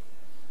me.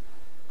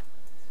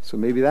 So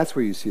maybe that's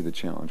where you see the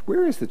challenge.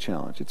 Where is the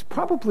challenge? It's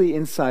probably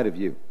inside of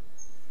you.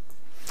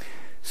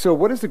 So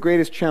what is the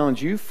greatest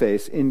challenge you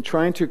face in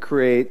trying to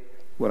create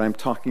what I'm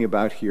talking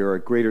about here, a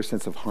greater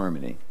sense of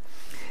harmony?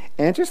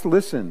 And just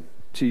listen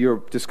to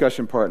your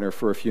discussion partner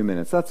for a few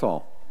minutes, that's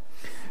all.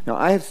 Now,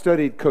 I have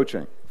studied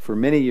coaching for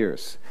many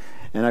years,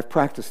 and I've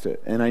practiced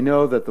it. And I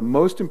know that the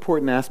most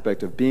important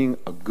aspect of being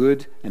a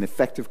good and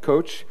effective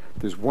coach,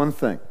 there's one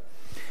thing,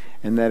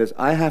 and that is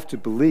I have to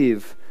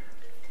believe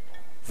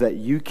that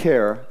you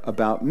care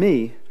about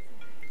me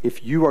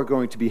if you are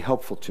going to be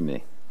helpful to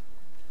me.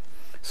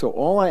 So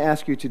all I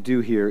ask you to do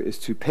here is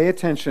to pay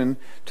attention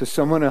to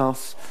someone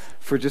else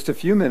for just a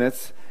few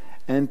minutes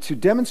and to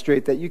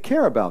demonstrate that you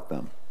care about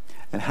them.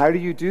 And how do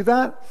you do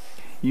that?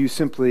 You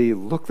simply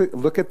look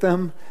at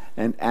them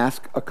and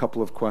ask a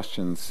couple of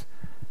questions.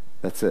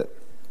 That's it.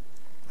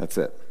 That's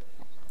it.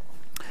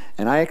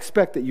 And I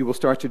expect that you will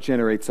start to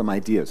generate some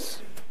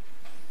ideas.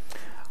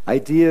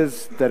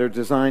 Ideas that are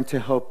designed to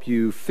help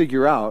you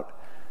figure out,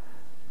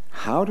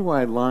 how do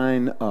I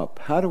line up?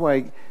 How do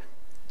I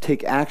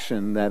take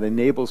action that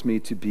enables me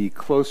to be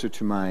closer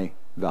to my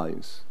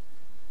values?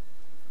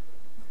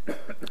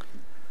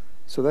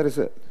 So that is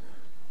it.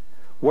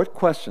 What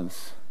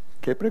questions,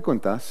 qué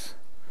preguntas,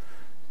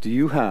 do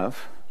you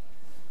have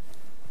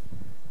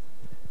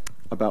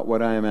about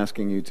what I am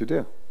asking you to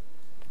do?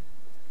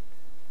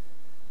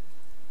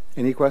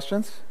 Any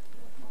questions?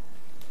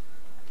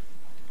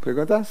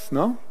 Preguntas?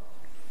 No?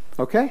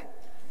 Okay.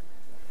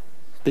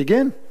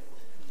 Begin.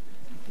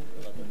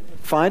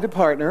 Find a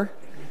partner.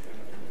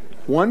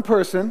 One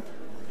person.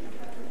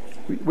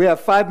 We have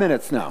 5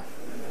 minutes now.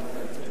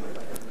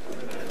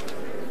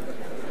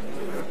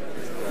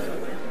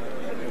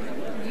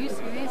 Are you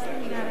serious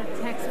that we got a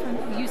text from?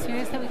 Are you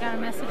serious that we got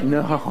a message? from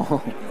No.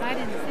 him? Because I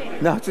didn't see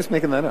it. No, just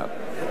making that up.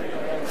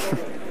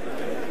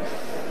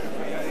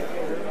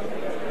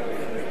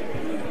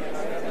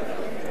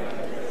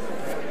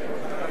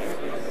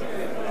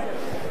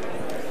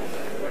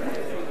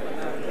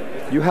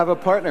 You have a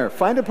partner.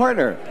 Find a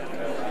partner.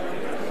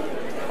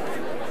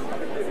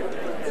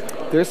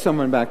 There's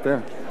someone back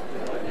there.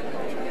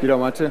 You don't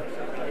want to?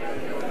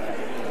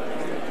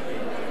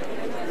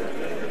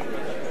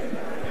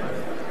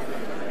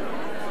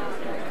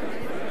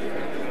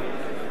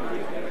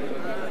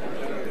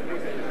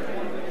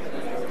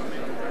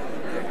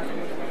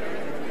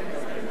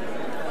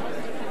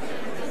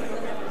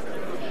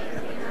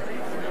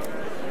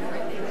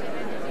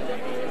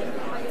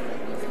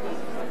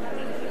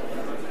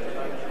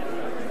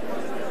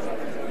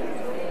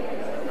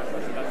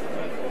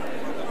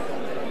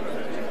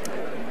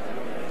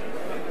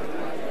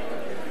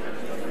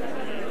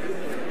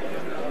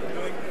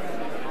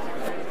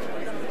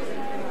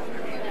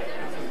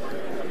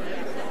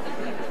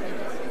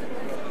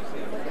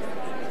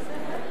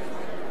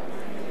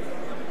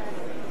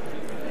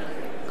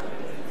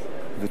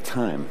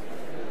 time?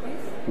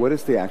 What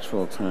is the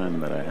actual time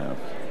that I have?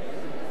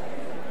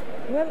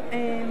 Well,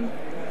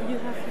 you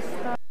have to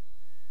start.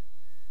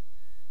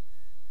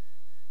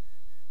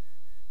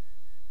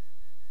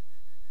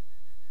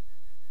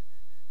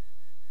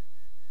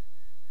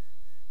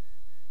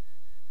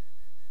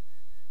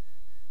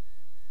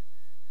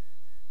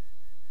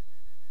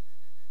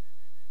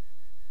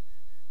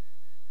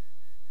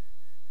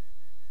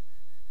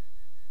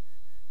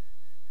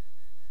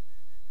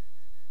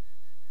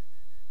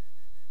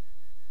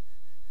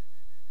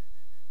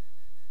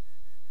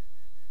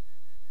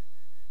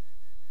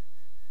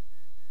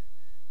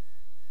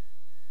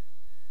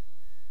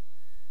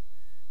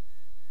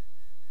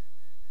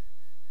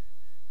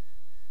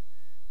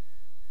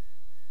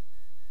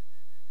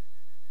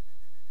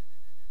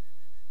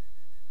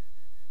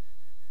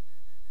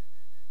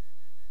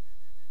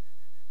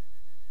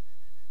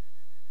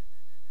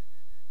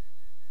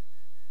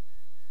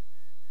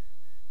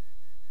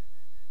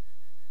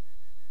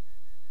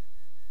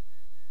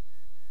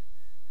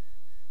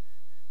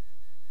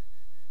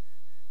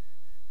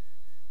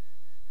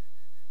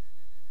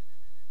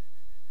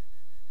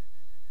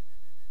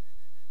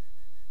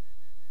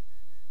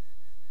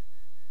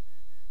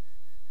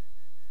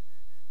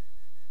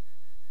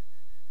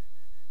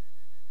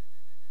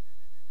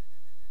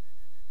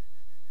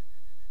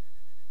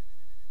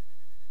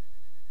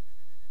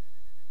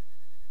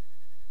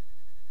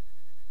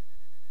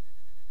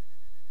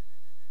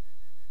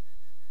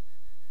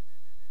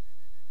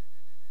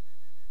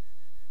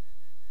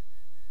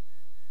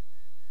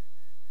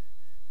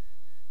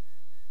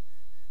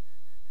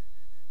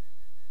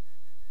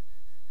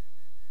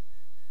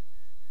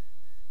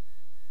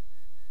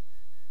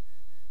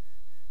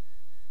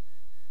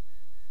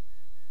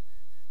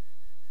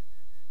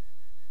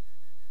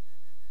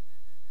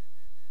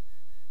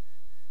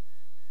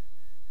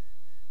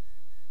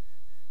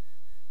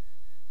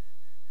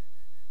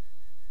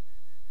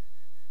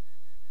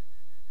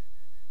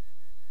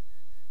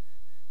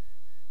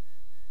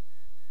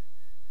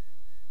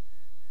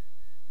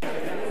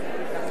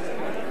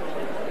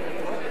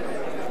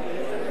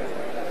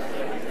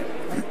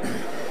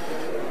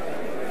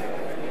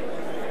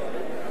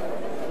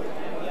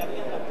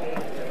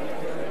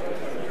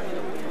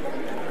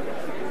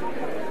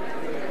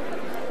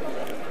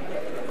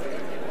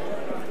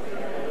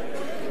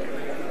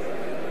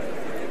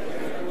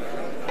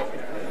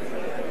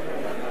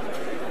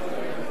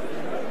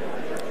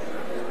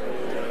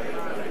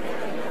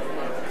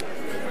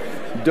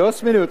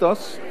 Dos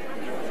minutos.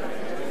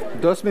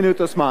 2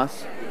 minutos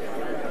más.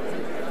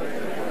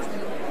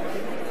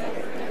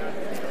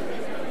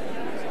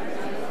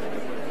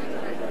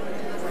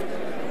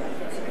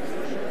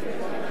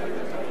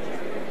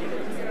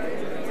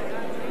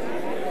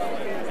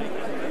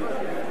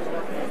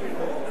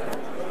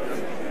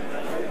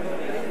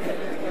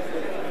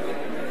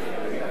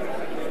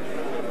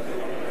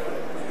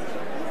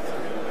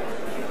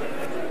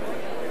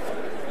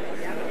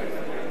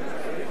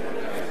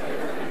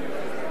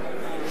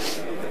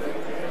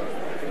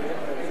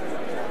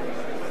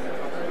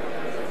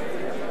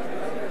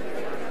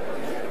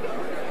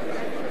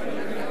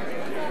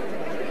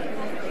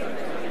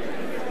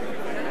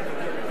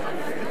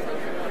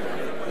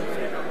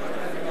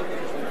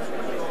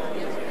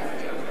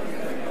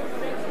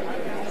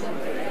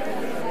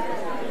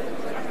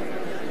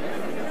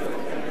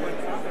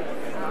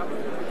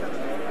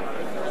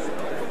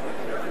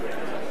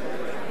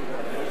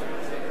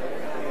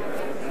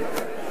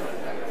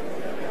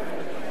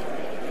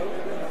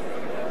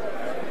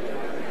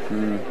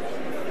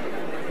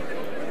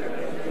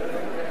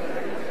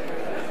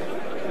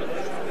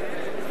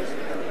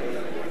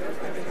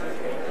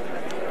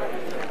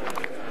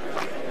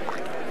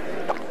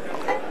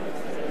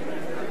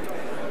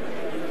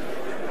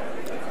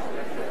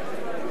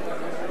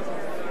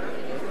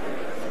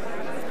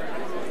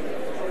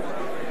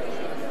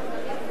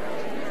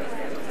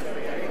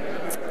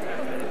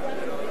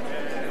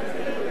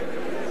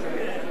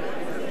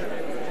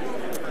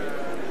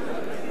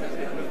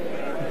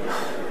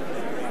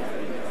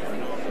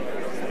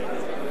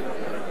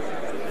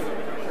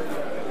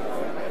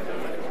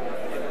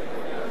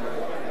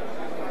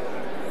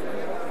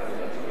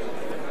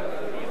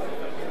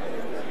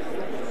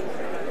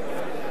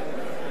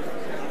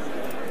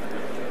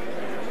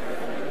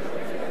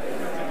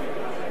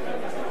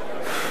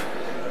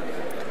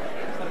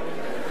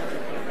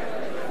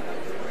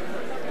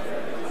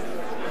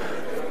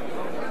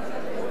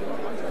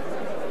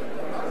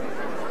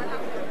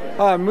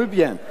 Ah, muy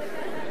bien.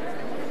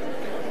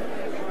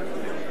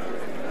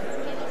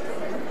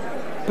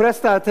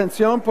 Presta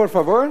atención, por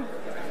favor.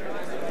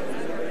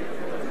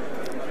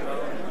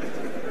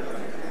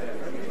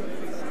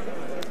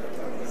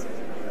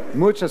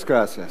 Muchas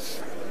gracias.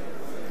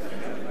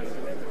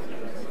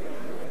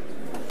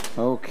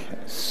 Okay,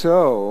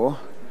 so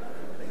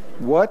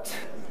what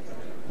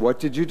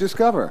did you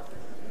discover?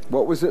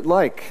 What was it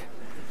like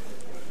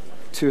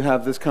to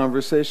have this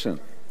conversation?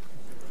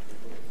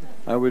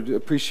 I would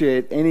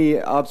appreciate any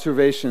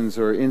observations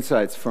or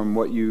insights from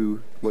what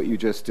you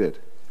just did.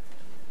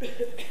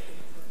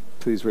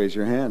 Please raise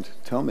your hand.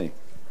 Tell me,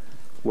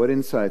 what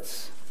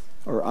insights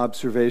or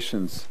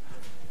observations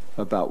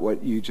about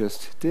what you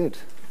just did?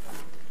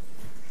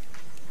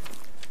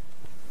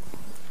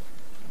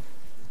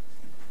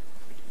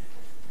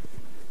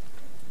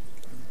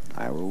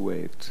 I will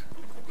wait.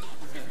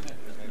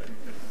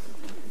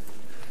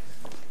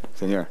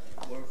 Señor.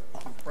 We're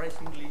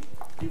surprisingly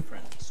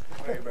different.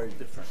 Very, very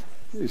different.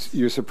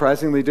 You're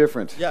surprisingly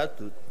different. Yeah,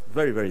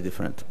 very, very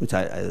different. Which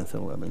I don't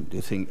think. I mean, do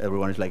you think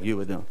everyone is like you?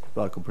 But no,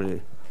 we are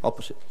completely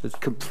opposite. It's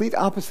Complete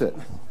opposite.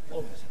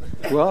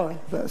 Well,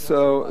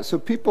 so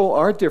people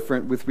are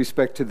different with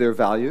respect to their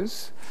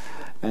values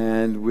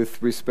and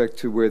with respect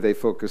to where they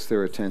focus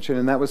their attention,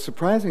 and that was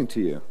surprising to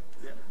you.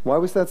 Why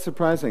was that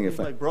surprising? He's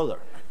my brother.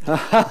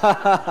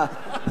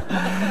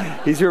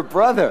 He's your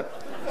brother,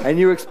 and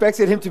you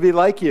expected him to be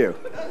like you.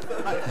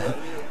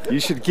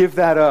 You should give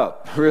that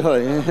up,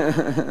 really.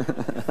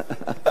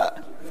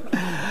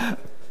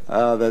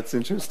 That's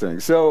interesting.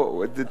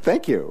 So,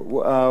 thank you.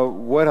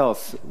 What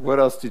else? What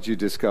else did you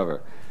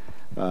discover,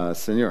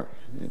 Senor?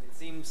 It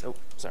seems. Oh,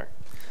 sorry.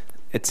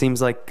 It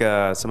seems like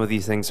some of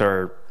these things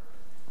are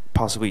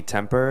possibly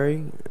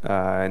temporary,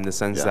 in the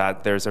sense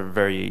that there's a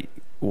very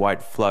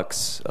wide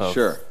flux of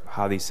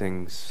how these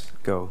things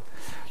go.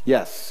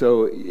 Yes.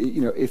 So,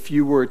 if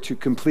you were to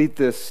complete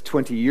this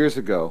 20 years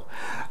ago,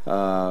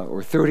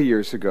 or 30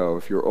 years ago,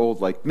 if you're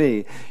old like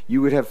me,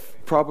 you would have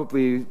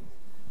probably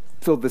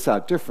filled this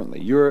out differently.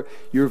 Your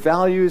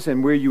values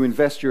and where you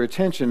invest your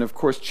attention, of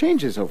course,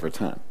 changes over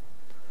time.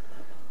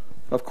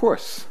 Of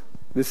course.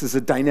 This is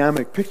a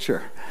dynamic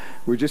picture.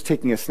 We're just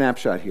taking a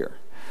snapshot here.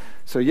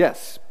 So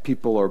yes,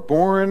 people are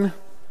born,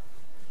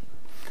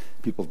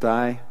 people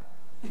die,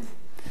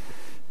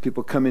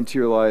 people come into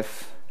your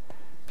life,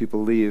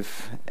 people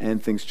leave,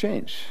 and things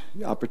change.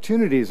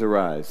 Opportunities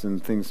arise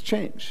and things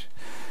change.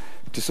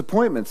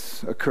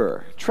 Disappointments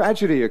occur,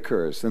 tragedy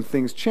occurs, and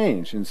things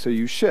change, and so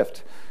you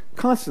shift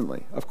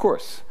constantly, of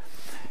course.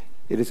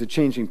 It is a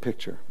changing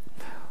picture.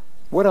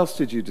 What else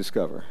did you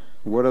discover?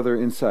 What other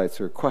insights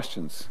or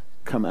questions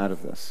come out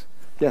of this?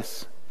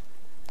 Yes?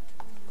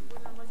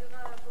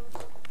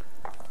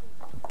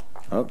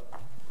 Oh,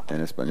 en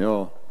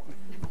español.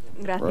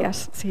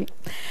 Gracias, sí.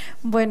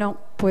 Bueno,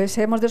 pues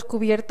hemos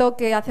descubierto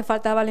que hace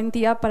falta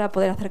valentía para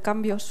poder hacer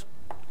cambios.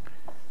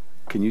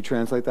 Can you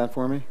translate that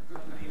for me?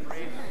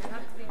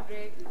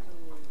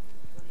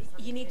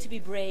 You need to be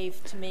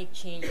brave to make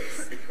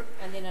changes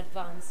and then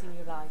advance in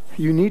your life.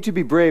 You need to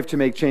be brave to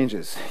make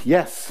changes.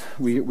 Yes,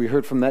 we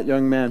heard from that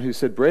young man who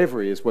said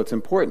bravery is what's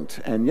important.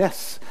 And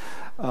yes,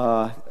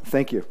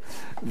 thank you.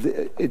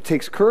 It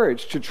takes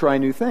courage to try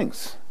new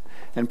things.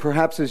 And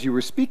perhaps as you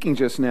were speaking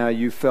just now,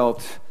 you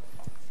felt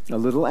a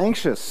little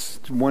anxious,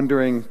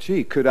 wondering,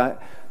 gee, could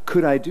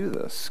I do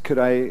this? Could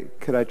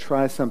I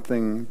try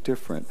something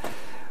different?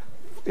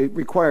 It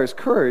requires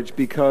courage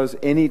because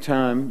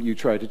anytime you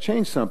try to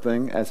change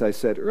something, as I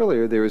said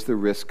earlier, there is the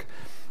risk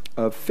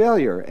of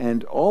failure.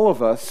 And all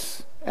of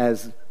us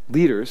as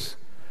leaders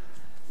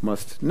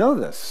must know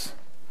this.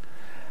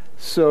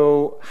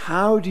 So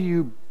how do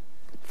you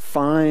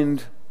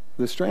find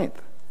the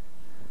strength,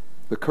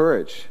 the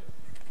courage,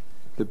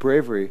 the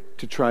bravery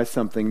to try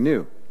something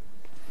new?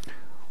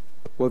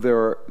 Well, there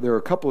are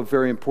a couple of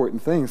very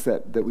important things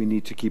that we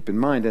need to keep in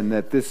mind, and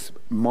that this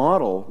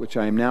model, which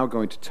I am now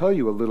going to tell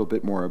you a little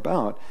bit more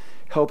about,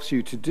 helps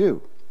you to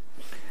do.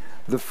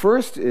 The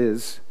first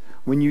is,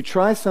 when you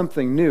try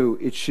something new,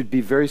 it should be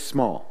very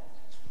small.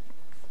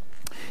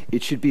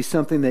 It should be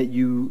something that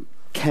you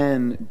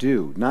can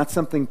do, not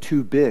something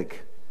too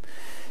big.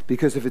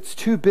 Because if it's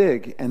too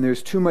big and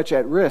there's too much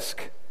at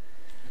risk,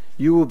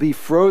 you will be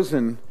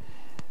frozen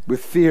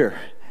with fear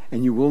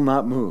and you will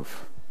not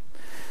move.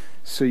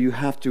 So you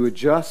have to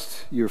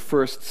adjust your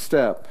first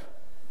step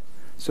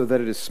so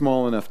that it is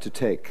small enough to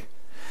take.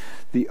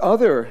 The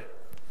other,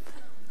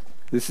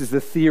 this is the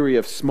theory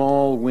of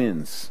small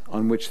wins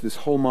on which this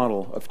whole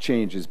model of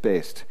change is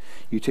based.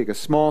 You take a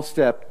small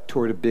step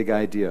toward a big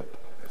idea.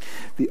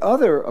 The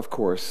other, of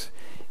course,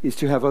 is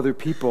to have other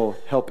people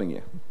helping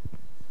you.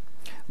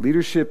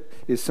 Leadership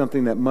is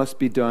something that must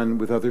be done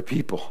with other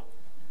people.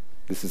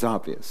 This is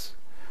obvious,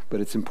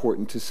 but it's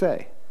important to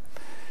say.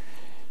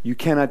 You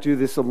cannot do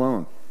this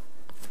alone.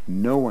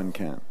 No one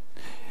can.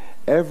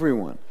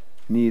 Everyone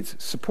needs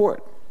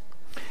support.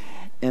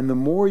 And the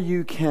more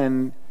you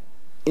can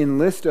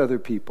enlist other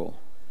people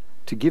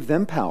to give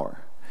them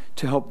power,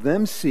 to help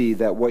them see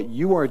that what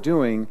you are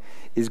doing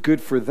is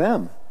good for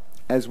them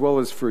as well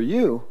as for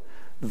you,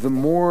 the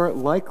more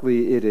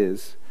likely it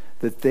is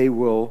that they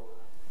will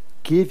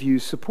give you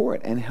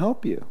support and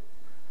help you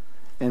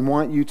and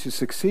want you to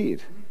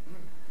succeed.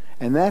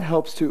 And that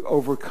helps to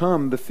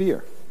overcome the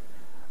fear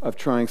of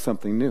trying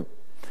something new.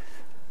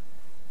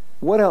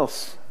 What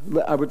else?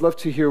 I would love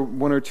to hear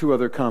one or two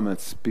other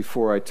comments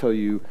before I tell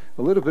you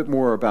a little bit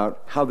more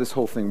about how this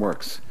whole thing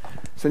works.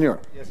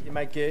 Senor. Yes, in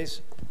my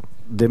case,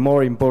 the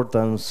more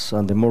importance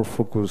and the more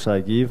focus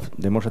I give,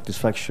 the more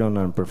satisfaction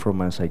and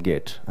performance I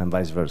get, and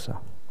vice versa.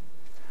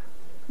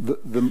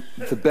 The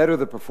better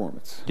the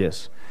performance.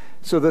 Yes.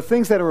 So the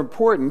things that are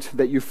important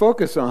that you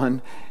focus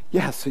on,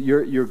 yes,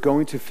 you're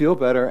going to feel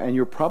better and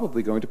you're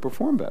probably going to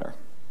perform better.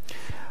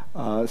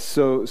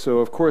 So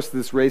of course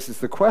this raises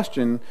the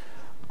question,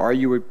 are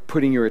you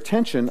putting your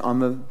attention on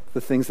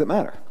the things that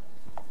matter?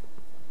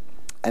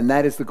 And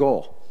that is the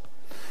goal,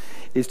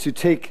 is to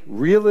take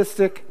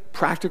realistic,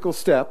 practical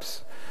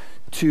steps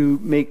to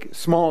make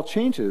small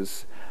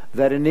changes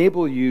that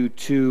enable you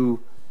to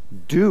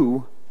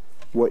do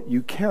what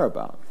you care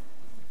about,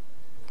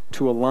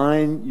 to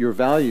align your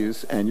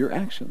values and your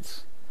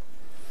actions.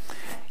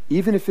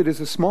 Even if it is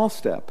a small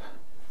step,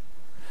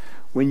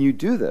 when you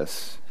do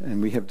this,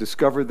 and we have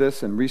discovered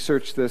this and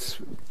researched this,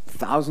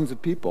 thousands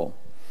of people,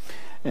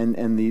 and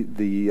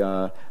the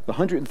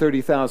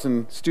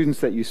 130,000 students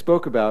that you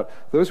spoke about,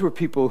 those were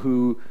people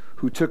who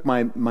took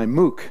my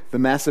MOOC, the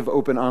Massive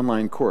Open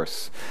Online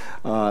Course.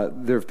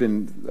 There have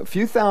been a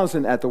few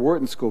thousand at the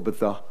Wharton School, but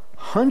the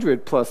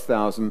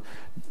 100,000+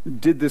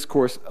 did this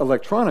course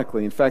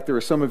electronically. In fact, there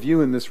are some of you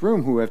in this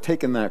room who have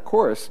taken that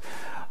course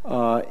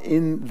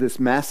in this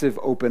massive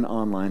open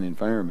online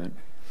environment.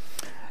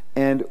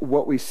 And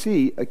what we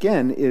see,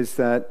 again, is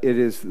that it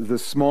is the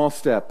small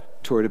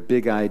step toward a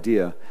big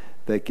idea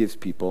that gives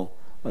people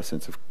a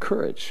sense of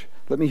courage.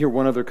 Let me hear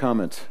one other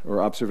comment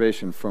or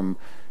observation from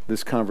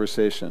this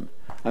conversation.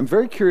 I'm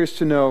very curious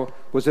to know,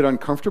 was it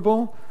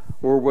uncomfortable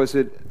or was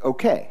it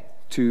okay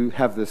to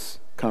have this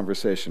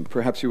conversation?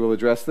 Perhaps you will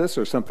address this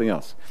or something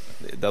else.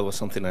 That was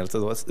something else.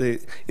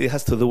 It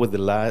has to do with the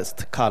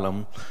last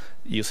column.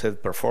 You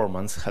said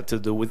performance had to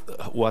do with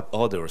what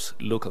others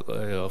look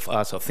of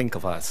us or think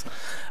of us.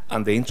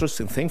 And the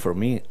interesting thing for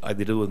me, I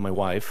did it with my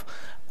wife,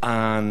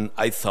 and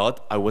I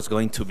thought I was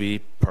going to be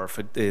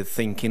perfect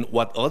thinking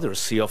what others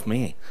see of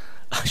me.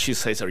 She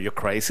says, "Are you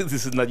crazy?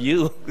 This is not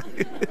you."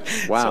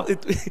 Wow. So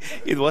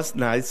it was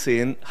nice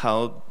seeing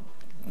how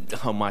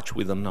much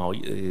we don't know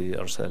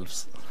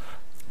ourselves.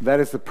 That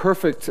is the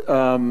perfect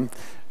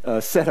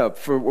setup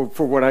for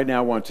what I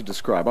now want to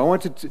describe. I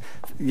want to,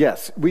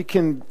 yes, we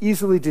can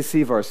easily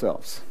deceive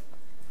ourselves.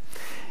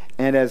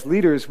 And as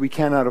leaders, we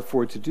cannot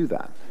afford to do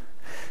that.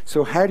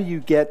 So how do you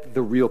get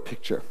the real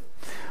picture?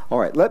 All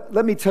right,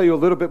 let me tell you a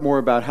little bit more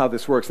about how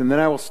this works, and then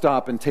I will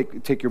stop and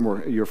take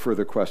your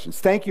further questions.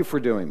 Thank you for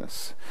doing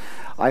this.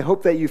 I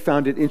hope that you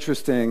found it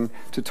interesting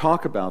to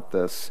talk about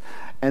this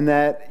and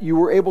that you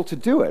were able to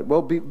do it.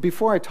 Well,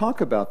 before I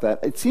talk about that,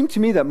 it seemed to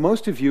me that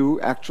most of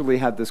you actually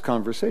had this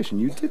conversation.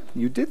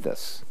 You did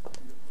this.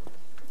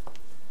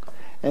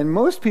 And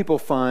most people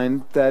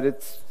find that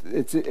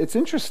it's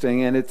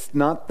interesting and it's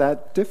not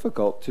that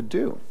difficult to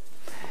do.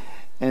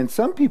 And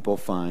some people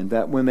find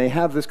that when they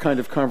have this kind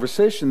of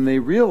conversation, they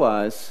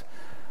realize,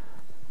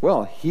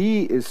 well,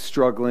 he is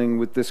struggling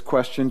with this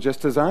question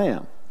just as I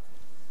am.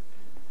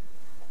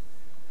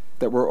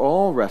 That we're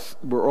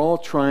all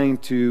trying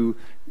to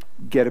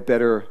get a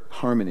better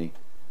harmony,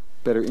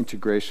 better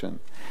integration.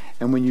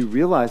 And when you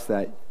realize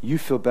that, you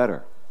feel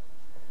better.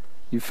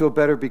 You feel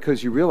better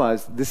because you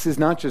realize this is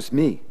not just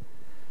me.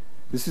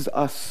 This is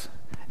us.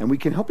 And we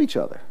can help each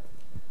other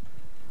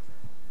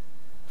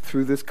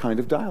through this kind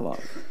of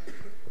dialogue.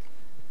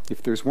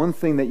 If there's one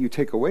thing that you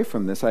take away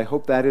from this, I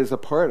hope that is a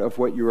part of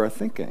what you are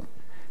thinking.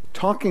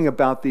 Talking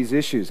about these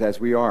issues as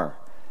we are,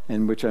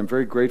 and which I'm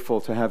very grateful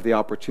to have the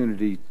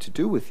opportunity to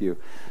do with you,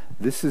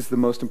 this is the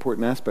most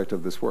important aspect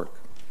of this work.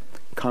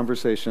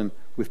 Conversation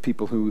with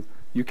people who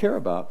you care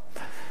about.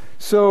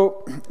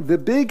 So the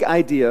big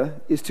idea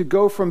is to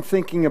go from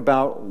thinking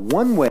about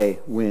one-way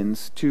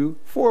wins to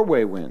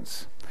four-way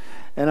wins.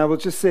 And I will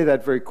just say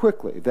that very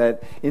quickly,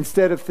 that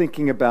instead of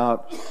thinking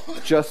about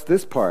just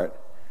this part,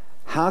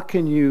 how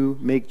can you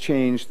make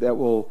change that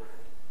will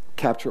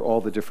capture all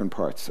the different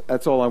parts?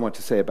 That's all I want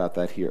to say about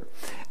that here.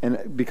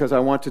 And because I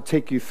want to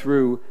take you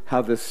through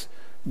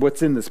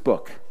what's in this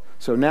book.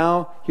 So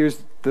now,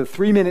 here's the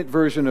 3-minute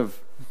version of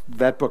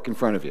that book in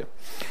front of you.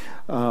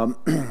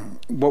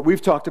 What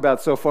we've talked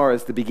about so far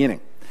is the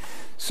beginning.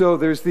 So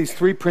there's these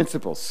 3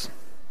 principles.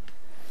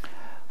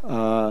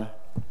 To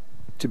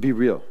be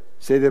real,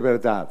 ser de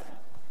verdad,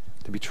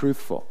 to be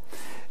truthful.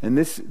 And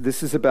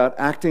this is about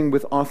acting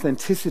with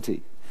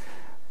authenticity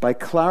by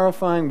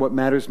clarifying what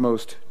matters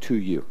most to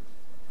you.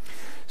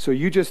 So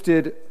you just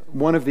did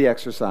one of the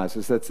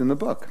exercises that's in the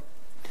book.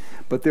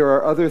 But there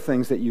are other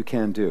things that you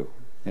can do,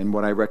 and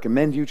what I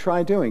recommend you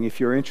try doing if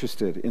you're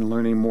interested in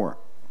learning more.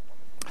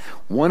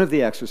 One of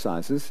the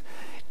exercises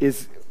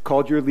is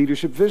called your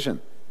leadership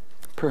vision.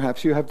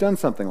 Perhaps you have done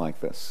something like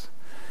this.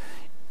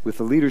 With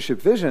the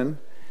leadership vision,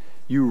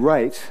 you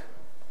write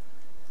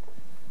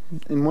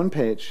in one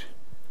page,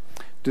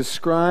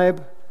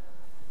 describe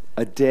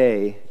a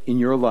day in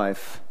your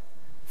life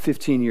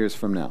 15 years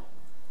from now.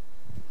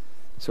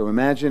 So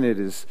imagine it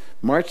is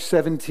March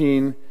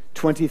 17,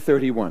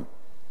 2031.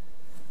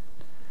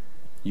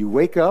 You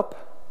wake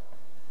up.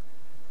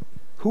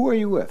 Who are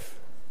you with?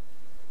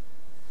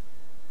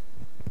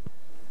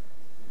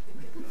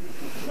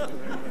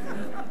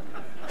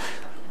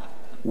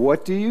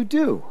 What do you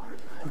do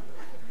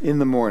in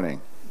the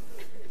morning,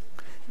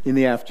 in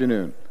the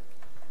afternoon,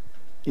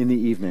 in the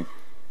evening?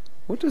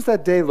 What does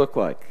that day look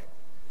like?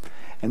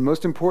 And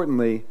most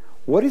importantly,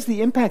 what is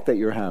the impact that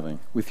you're having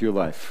with your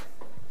life?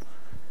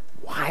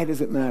 Why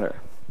does it matter?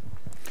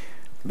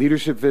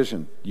 Leadership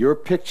vision, your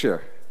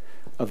picture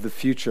of the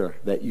future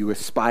that you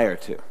aspire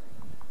to.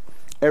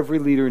 Every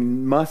leader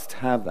must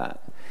have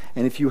that.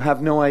 And if you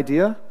have no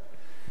idea,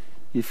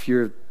 if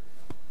you're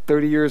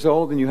 30 years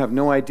old and you have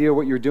no idea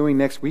what you're doing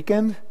next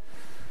weekend,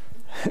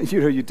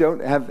 you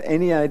don't have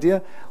any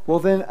idea, well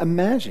then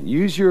imagine,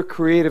 use your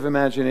creative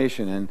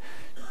imagination and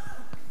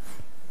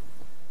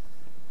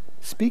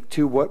speak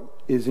to what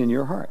is in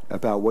your heart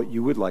about what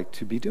you would like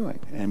to be doing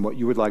and what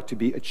you would like to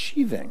be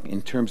achieving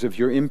in terms of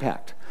your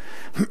impact.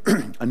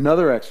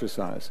 Another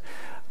exercise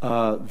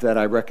that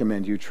I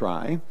recommend you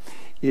try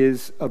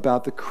is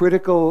about the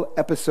critical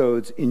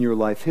episodes in your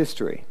life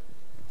history.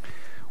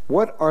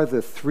 What are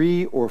the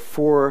 3 or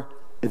 4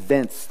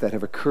 events that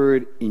have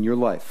occurred in your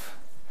life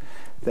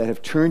that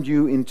have turned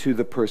you into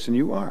the person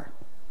you are,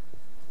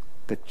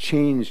 that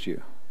changed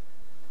you,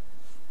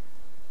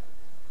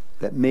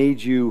 that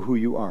made you who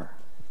you are,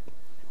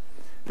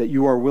 that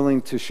you are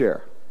willing to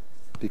share?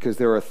 Because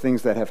there are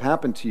things that have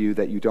happened to you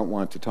that you don't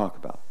want to talk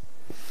about.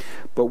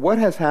 But what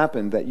has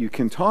happened that you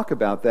can talk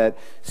about that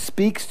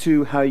speaks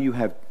to how you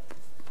have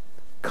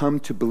come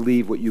to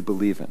believe what you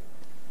believe in?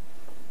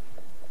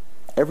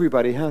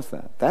 Everybody has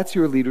that. That's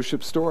your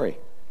leadership story.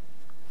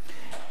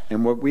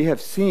 And what we have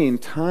seen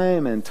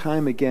time and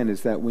time again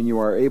is that when you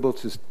are able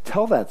to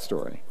tell that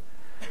story,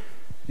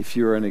 if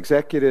you're an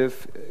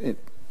executive,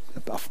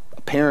 a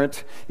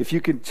parent, if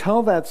you can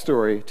tell that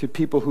story to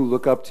people who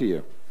look up to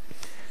you,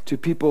 to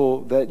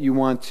people that you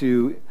want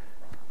to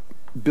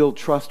build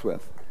trust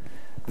with,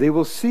 they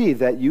will see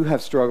that you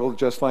have struggled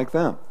just like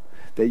them,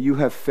 that you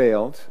have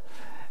failed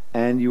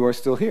and you are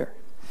still here.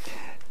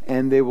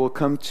 And they will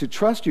come to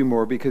trust you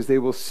more because they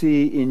will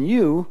see in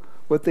you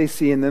what they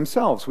see in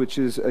themselves, which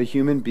is a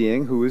human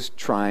being who is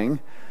trying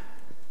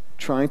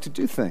to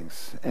do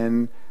things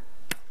and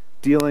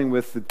dealing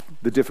with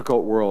the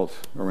difficult world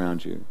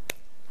around you.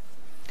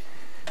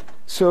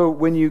 So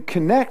when you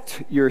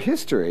connect your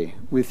history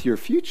with your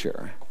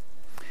future,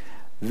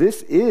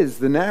 this is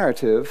the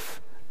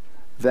narrative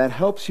that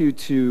helps you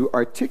to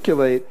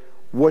articulate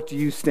what do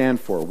you stand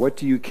for, what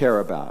do you care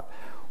about,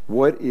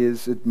 what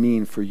does it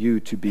mean for you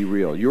to be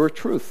real, your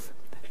truth.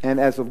 And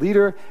as a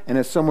leader and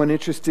as someone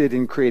interested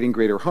in creating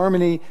greater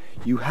harmony,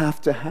 you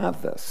have to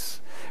have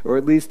this, or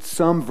at least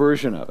some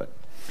version of it.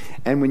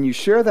 And when you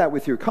share that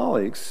with your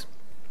colleagues,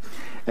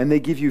 and they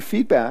give you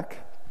feedback,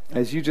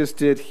 as you just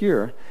did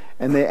here,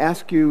 and they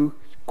ask you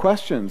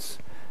questions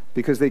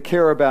because they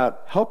care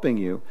about helping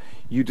you,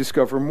 you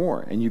discover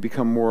more, and you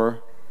become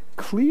more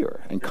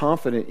clear and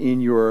confident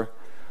in your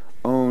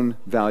own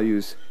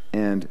values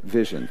and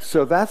vision.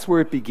 So that's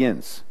where it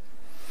begins.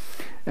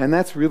 And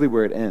that's really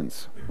where it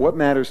ends. What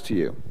matters to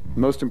you?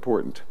 Most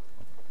important.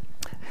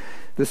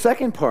 The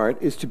second part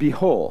is to be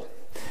whole.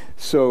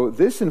 So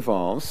this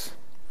involves,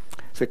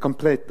 se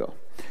completo,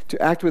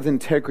 to act with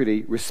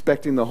integrity,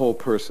 respecting the whole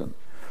person.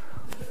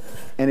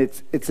 And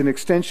it's an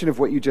extension of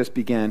what you just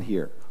began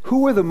here.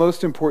 Who are the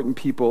most important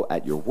people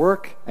at your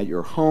work, at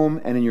your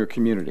home, and in your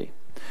community?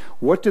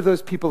 What do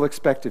those people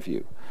expect of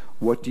you?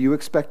 What do you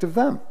expect of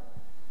them?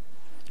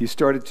 You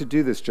started to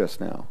do this just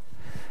now.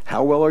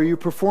 How well are you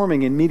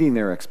performing in meeting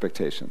their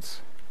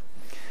expectations?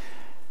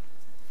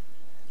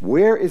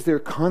 Where is there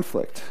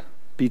conflict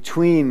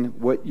between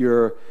what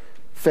your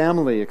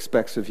family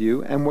expects of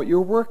you and what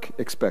your work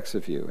expects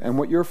of you and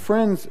what your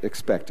friends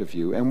expect of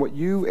you and what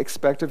you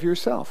expect of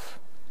yourself?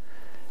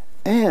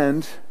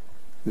 And,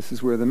 this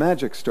is where the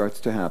magic starts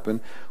to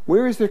happen,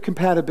 where is there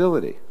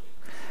compatibility?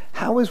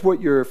 How is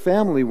what your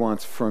family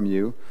wants from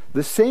you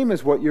the same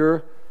as what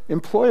your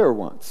employer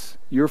wants,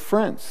 your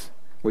friends,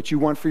 what you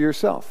want for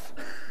yourself?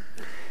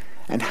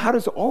 And how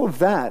does all of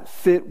that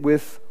fit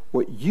with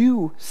what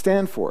you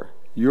stand for,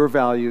 your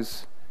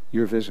values,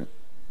 your vision?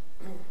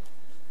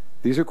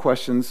 These are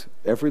questions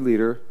every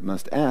leader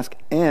must ask,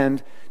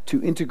 and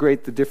to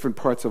integrate the different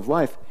parts of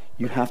life,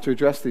 you have to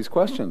address these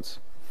questions.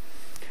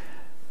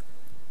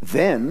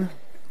 Then,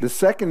 the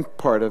second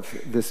part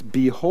of this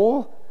Be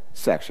Whole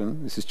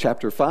section, this is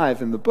chapter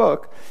 5 in the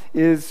book,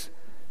 is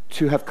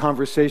to have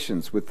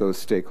conversations with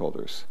those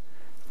stakeholders,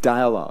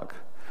 dialogue,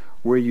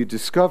 where you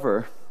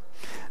discover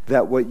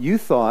that what you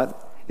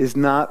thought is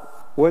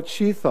not what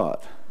she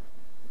thought.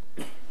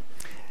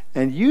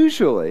 And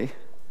usually,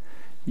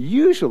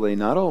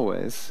 not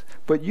always,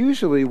 but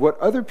usually what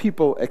other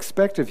people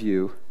expect of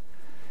you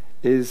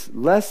is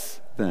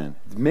less than,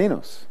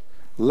 menos,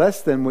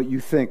 less than what you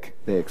think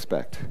they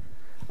expect.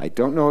 I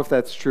don't know if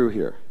that's true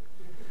here.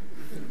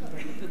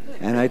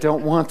 And I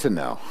don't want to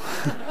know.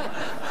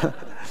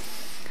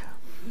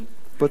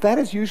 But that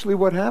is usually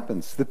what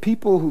happens. The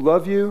people who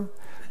love you,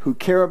 who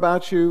care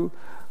about you,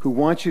 who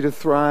want you to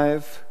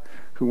thrive,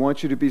 who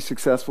want you to be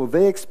successful,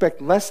 they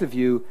expect less of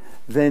you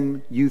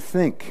than you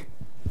think.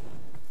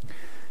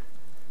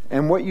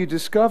 And what you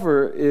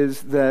discover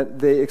is that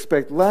they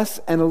expect less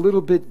and a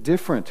little bit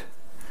different.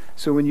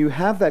 So when you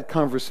have that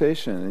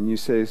conversation and you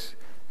say,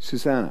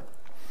 Susanna,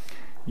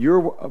 you're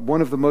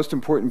one of the most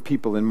important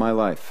people in my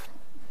life.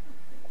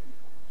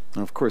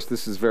 Of course,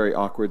 this is very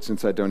awkward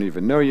since I don't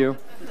even know you,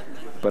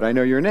 but I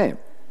know your name.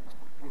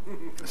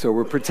 So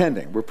we're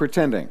pretending. We're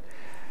pretending.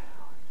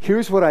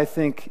 Here's what I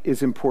think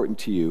is important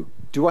to you.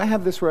 Do I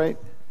have this right?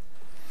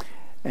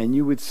 And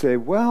you would say,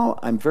 well,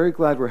 I'm very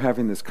glad we're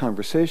having this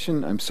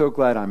conversation. I'm so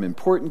glad I'm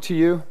important to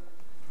you.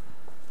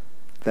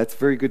 That's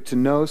very good to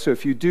know. So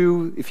if you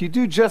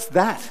do just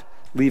that,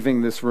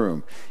 leaving this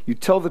room, you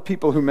tell the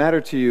people who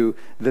matter to you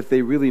that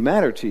they really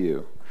matter to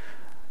you.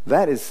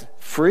 That is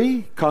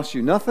free, costs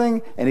you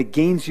nothing, and it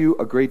gains you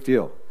a great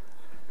deal.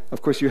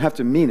 Of course, you have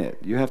to mean it.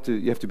 You have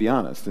to be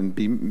honest and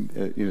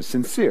be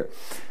sincere.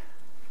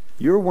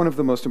 You're one of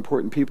the most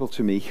important people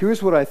to me.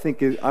 Here's what I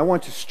think is, I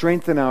want to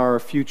strengthen our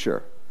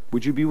future.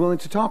 Would you be willing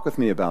to talk with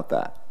me about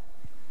that?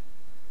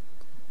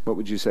 What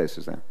would you say,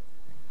 Suzanne?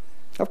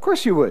 Of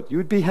course you would. You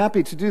would be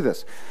happy to do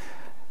this.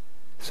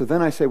 So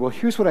then I say, well,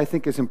 here's what I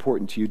think is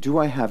important to you. Do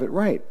I have it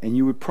right? And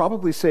you would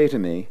probably say to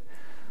me,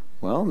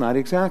 well, not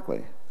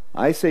exactly.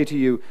 I say to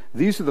you,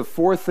 these are the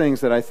 4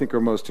 things that I think are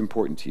most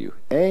important to you.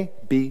 A,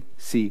 B,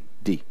 C,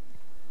 D.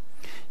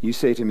 You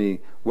say to me,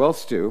 well,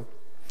 Stu,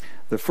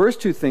 the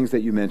first 2 things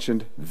that you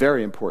mentioned,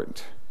 very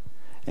important.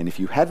 And if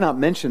you had not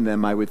mentioned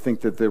them, I would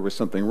think that there was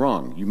something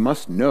wrong. You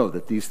must know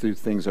that these 2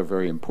 things are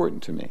very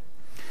important to me.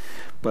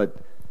 But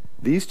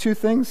these 2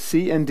 things,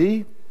 C and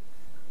D,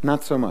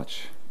 not so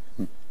much.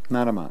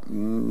 Nada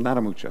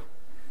mucho.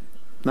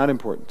 Not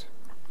important.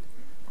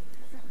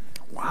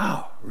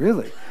 Wow,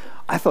 really?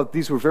 I thought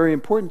these were very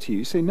important to you.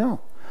 You say,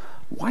 no.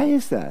 Why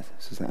is that,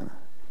 Susanna?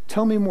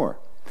 Tell me more.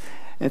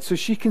 And so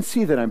she can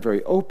see that I'm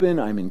very open,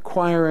 I'm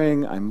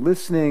inquiring, I'm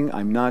listening,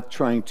 I'm not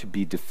trying to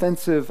be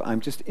defensive, I'm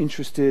just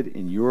interested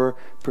in your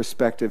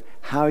perspective,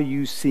 how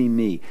you see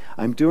me.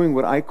 I'm doing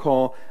what I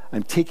call,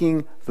 I'm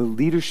taking the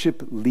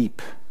leadership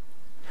leap.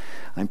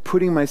 I'm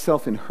putting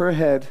myself in her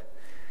head,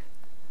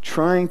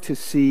 trying to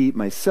see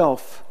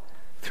myself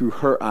through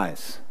her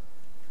eyes.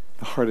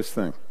 The hardest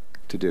thing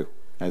to do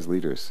as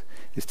leaders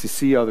is to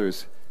see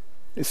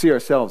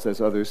ourselves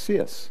as others see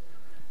us.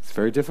 It's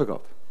very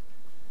difficult,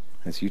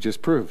 as you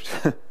just proved.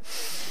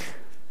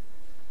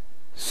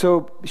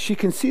 So she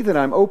can see that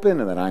I'm open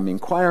and that I'm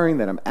inquiring,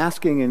 that I'm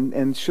asking,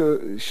 and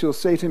she'll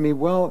say to me,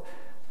 well,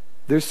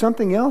 there's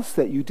something else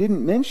that you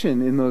didn't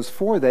mention in those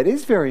 4 that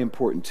is very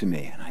important to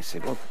me. And I say,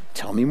 well,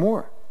 tell me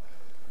more.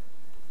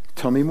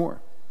 Tell me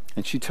more.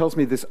 And she tells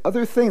me this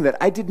other thing that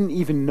I didn't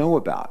even know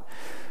about.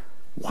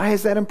 Why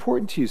is that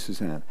important to you,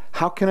 Suzanne?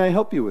 How can I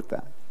help you with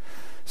that?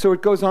 So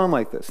it goes on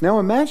like this. Now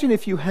imagine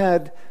if you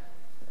had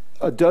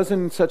a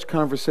dozen such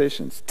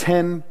conversations,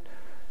 10,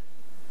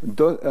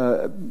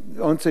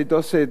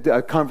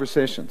 12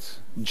 conversations,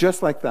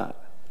 just like that.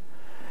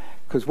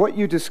 Because what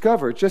you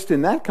discover just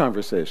in that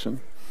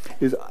conversation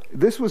is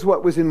this was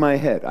what was in my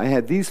head. I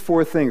had these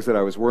 4 things that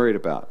I was worried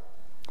about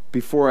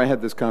before I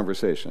had this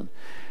conversation.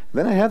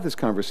 Then I have this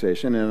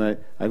conversation and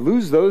I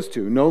lose those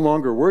 2, no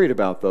longer worried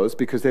about those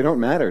because they don't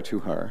matter to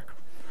her.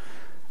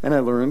 And I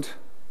learned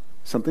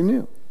something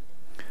new.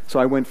 So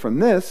I went from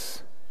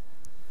this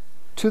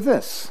to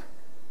this.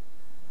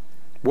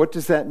 What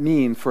does that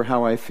mean for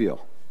how I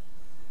feel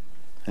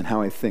and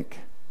how I think?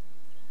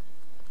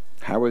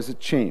 How has it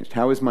changed?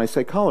 How has my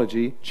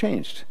psychology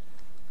changed?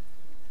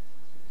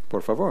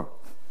 Por favor.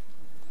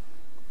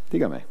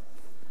 Dígame.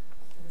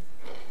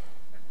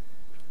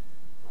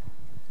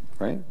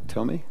 Right?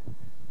 Tell me.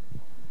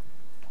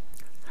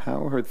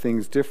 How are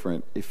things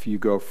different if you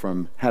go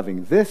from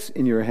having this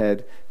in your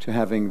head to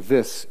having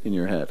this in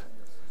your head?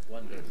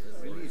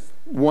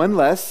 One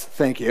less,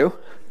 thank you.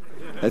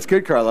 That's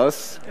good,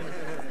 Carlos.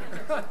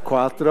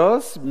 4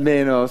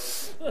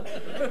 menos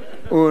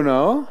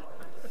 1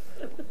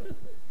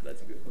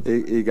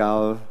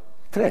 igual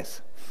 3.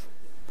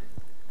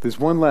 There's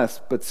 1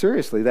 less, but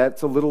seriously,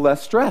 that's a little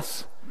less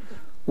stress.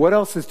 What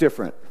else is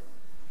different?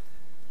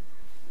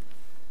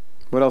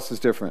 What else is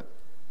different?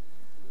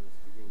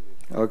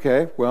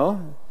 Okay,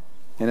 well,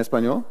 en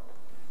español?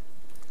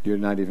 You're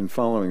not even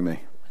following me.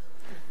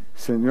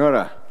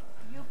 Señora.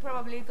 You're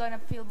probably going to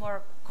feel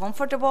more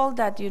comfortable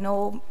that you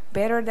know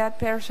better that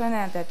person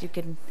and that you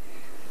can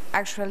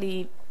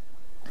actually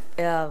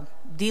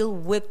deal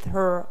with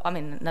her. I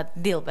mean,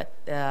 not deal, but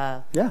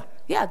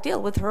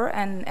deal with her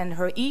and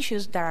her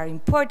issues that are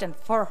important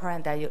for her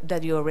and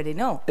that you already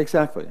know.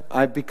 Exactly.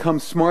 I've become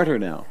smarter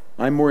now.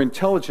 I'm more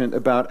intelligent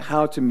about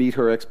how to meet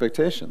her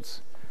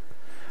expectations.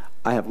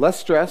 I have less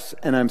stress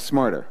and I'm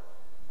smarter.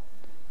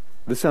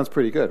 This sounds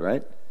pretty good,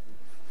 right?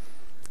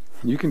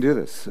 You can do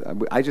this.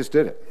 I just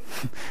did it.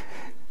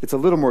 It's a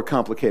little more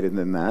complicated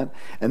than that.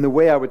 And the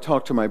way I would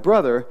talk to my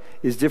brother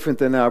is different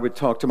than I would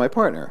talk to my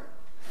partner,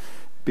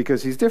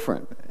 because he's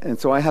different. And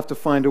so I have to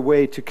find a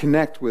way to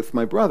connect with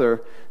my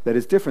brother that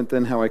is different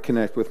than how I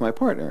connect with my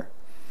partner,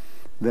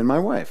 than my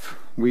wife.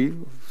 We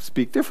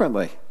speak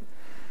differently.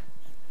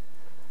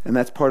 And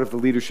that's part of the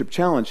leadership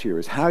challenge here,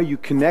 is how you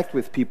connect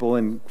with people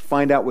and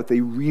find out what they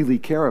really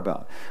care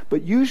about.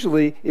 But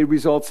usually it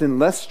results in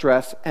less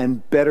stress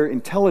and better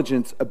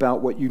intelligence about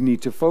what you need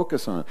to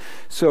focus on.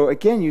 So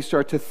again, you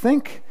start to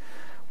think,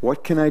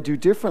 what can I do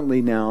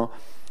differently now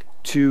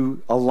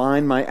to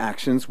align my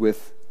actions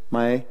with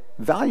my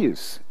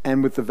values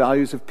and with the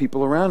values of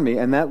people around me.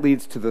 And that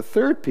leads to the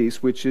third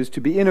piece, which is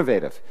to be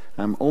innovative.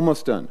 I'm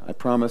almost done, I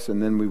promise,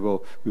 and then we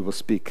will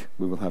speak.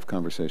 We will have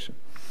conversation,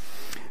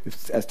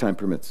 as time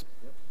permits.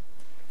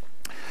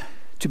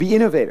 To be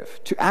innovative,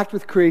 to act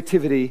with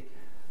creativity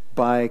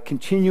by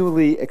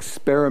continually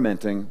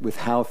experimenting with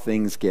how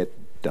things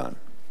get done.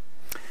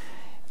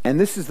 And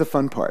this is the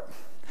fun part.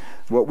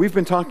 What we've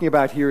been talking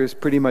about here is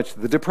pretty much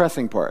the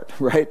depressing part,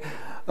 right?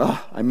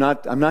 I'm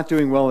not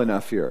doing well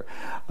enough here.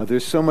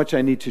 There's so much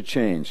I need to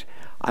change.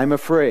 I'm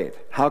afraid.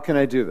 How can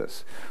I do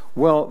this?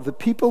 Well, the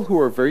people who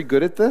are very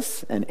good at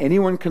this, and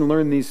anyone can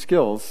learn these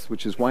skills,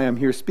 which is why I'm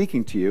here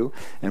speaking to you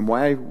and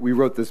why we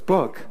wrote this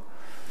book,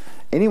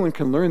 anyone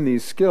can learn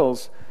these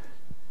skills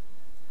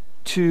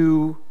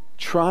to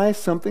try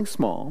something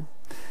small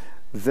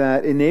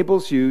that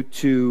enables you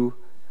to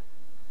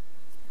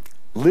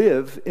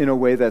live in a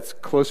way that's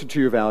closer to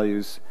your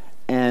values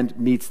and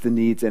meets the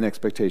needs and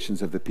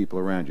expectations of the people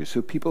around you.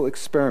 So people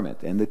experiment,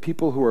 and the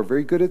people who are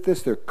very good at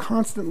this, they're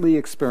constantly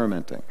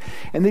experimenting.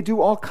 And they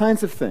do all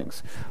kinds of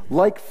things.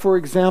 Like, for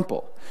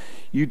example,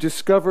 you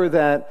discover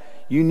that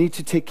you need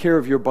to take care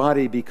of your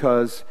body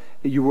because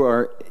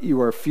you're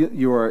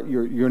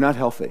not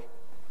healthy.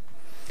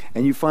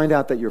 And you find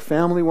out that your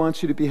family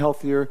wants you to be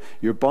healthier,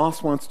 your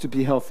boss wants to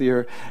be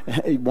healthier,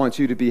 wants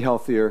you to be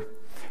healthier,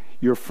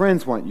 your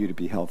friends want you to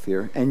be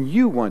healthier, and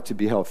you want to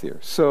be healthier.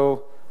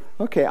 So,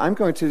 okay, I'm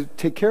going to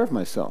take care of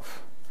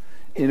myself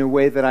in a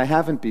way that I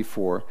haven't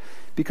before,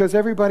 because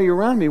everybody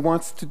around me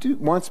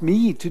wants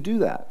me to do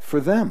that for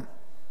them.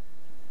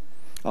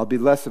 I'll be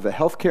less of a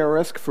healthcare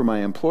risk for my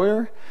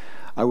employer.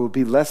 I will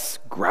be less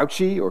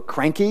grouchy or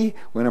cranky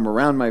when I'm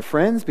around my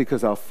friends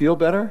because I'll feel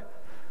better.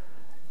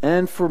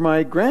 And for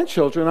my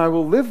grandchildren, I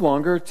will live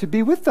longer to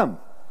be with them.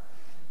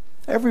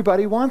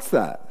 Everybody wants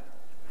that.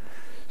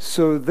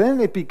 So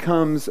then it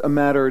becomes a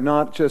matter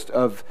not just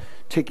of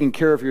taking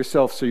care of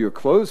yourself so your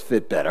clothes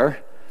fit better,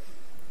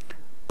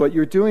 but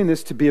you're doing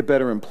this to be a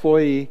better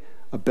employee,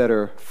 a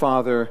better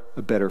father,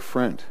 a better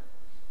friend.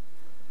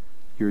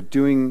 You're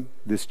doing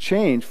this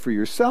change for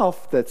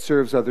yourself that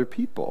serves other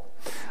people.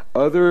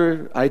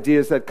 Other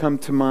ideas that come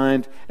to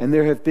mind, and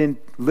there have been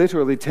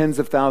literally tens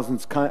of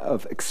thousands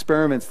of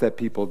experiments that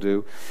people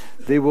do,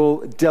 they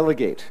will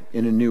delegate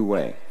in a new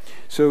way.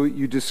 So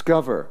you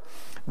discover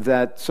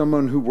that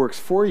someone who works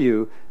for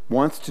you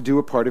wants to do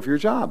a part of your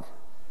job,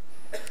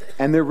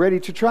 and they're ready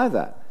to try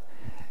that.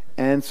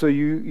 And so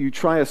you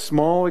try a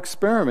small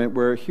experiment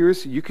where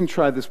you can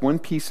try this one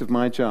piece of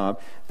my job.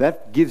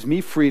 That gives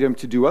me freedom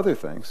to do other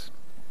things,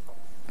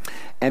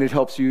 and it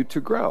helps you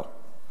to grow.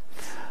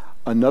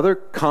 Another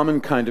common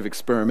kind of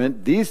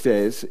experiment these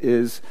days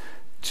is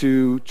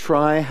to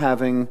try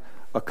having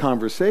a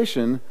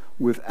conversation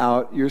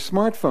without your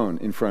smartphone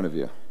in front of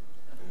you.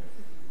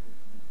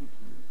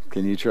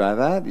 Can you try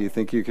that? Do you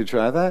think you could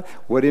try that?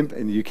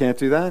 And you can't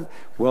do that?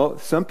 Well,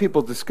 some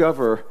people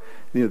discover,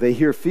 they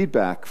hear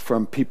feedback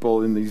from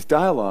people in these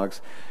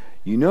dialogues.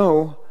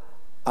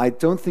 I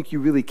don't think you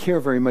really care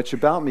very much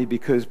about me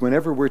because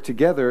whenever we're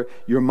together,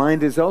 your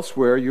mind is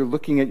elsewhere. You're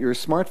looking at your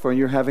smartphone.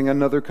 You're having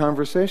another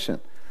conversation.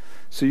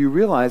 So you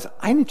realize,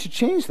 I need to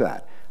change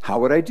that. How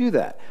would I do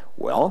that?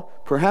 Well,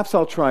 perhaps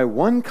I'll try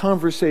one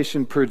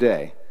conversation per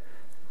day.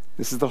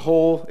 This is the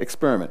whole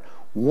experiment.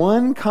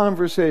 One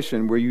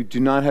conversation where you do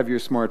not have your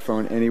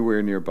smartphone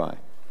anywhere nearby.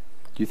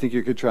 Do you think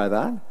you could try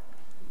that?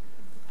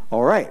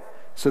 All right.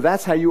 So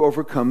that's how you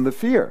overcome the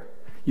fear.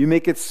 You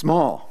make it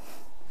small.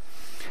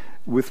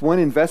 With one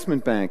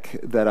investment bank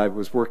that I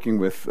was working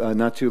with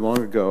not too long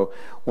ago,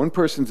 one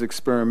person's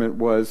experiment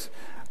was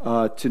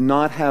to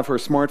not have her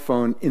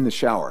smartphone in the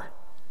shower.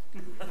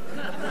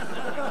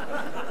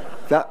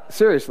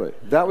 Seriously,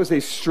 that was a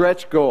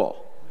stretch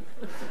goal.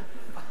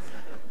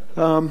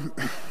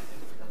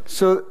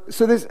 So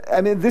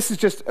this is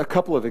just a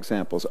couple of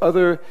examples.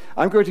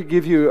 I'm going to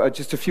give you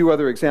just a few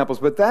other examples,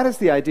 but that is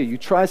the idea. You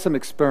try some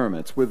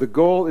experiments where the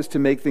goal is to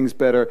make things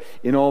better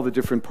in all the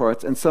different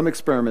parts, and some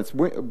experiments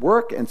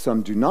work and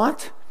some do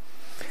not.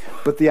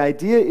 But the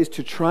idea is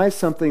to try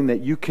something that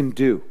you can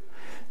do,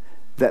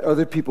 that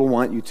other people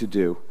want you to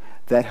do,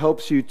 that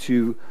helps you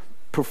to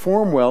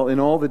perform well in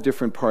all the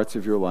different parts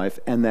of your life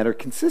and that are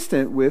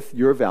consistent with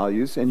your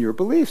values and your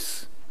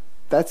beliefs.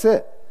 That's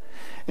it.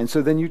 And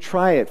so then you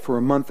try it for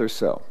a month or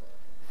so.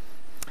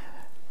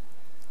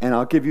 And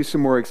I'll give you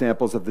some more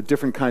examples of the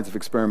different kinds of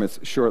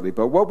experiments shortly.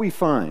 But what we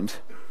find,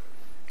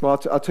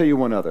 well, I'll tell you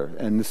one other,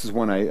 and this is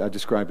one I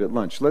described at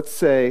lunch. Let's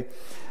say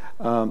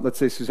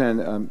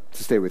Suzanne,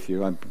 to stay with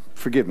you,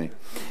 forgive me.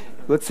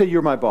 Let's say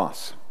you're my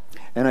boss.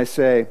 And I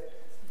say,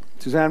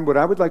 Suzanne, what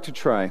I would like to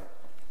try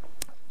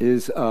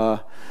is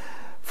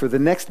for the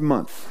next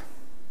month,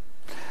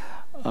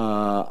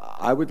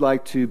 I would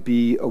like to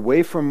be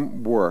away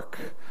from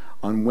work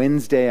on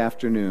Wednesday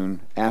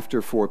afternoon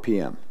after 4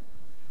 p.m.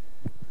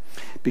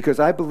 because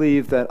I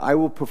believe that I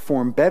will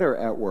perform better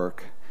at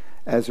work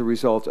as a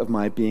result of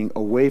my being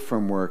away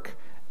from work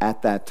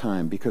at that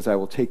time, because I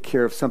will take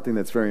care of something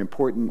that's very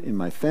important in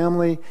my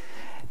family,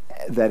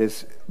 that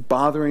is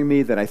bothering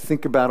me, that I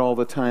think about all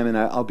the time, and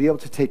I'll be able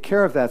to take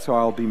care of that, so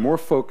I'll be more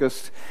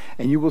focused,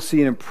 and you will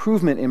see an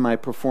improvement in my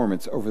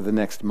performance over the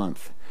next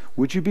month.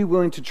 Would you be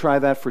willing to try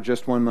that for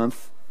just 1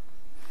 month?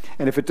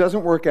 And if it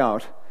doesn't work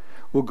out,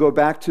 we'll go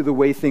back to the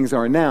way things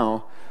are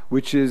now,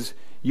 which is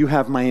you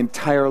have my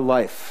entire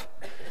life,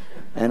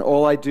 and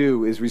all I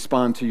do is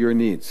respond to your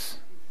needs.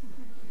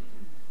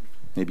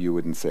 Maybe you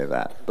wouldn't say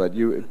that, but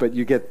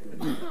you get,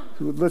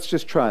 let's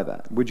just try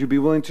that. Would you be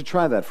willing to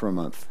try that for a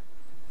month?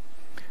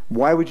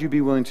 Why would you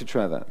be willing to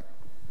try that?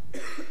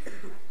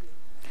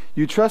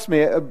 You trust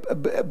me,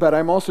 but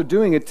I'm also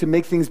doing it to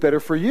make things better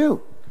for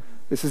you.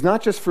 This is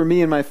not just for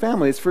me and my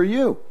family, it's for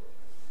you.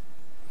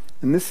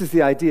 And this is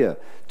the idea,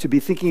 to be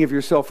thinking of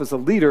yourself as a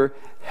leader,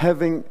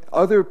 having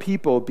other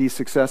people be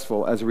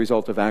successful as a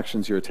result of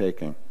actions you're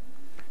taking.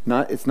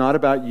 It's not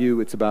about you,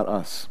 it's about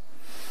us.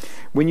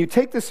 When you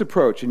take this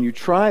approach and you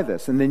try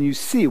this, and then you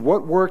see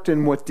what worked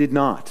and what did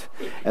not,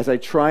 as I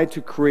tried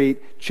to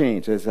create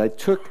change, as I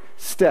took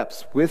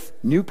steps with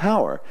new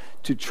power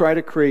to try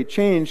to create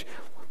change,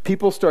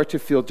 people start to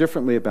feel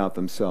differently about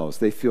themselves.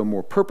 They feel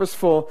more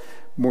purposeful,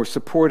 more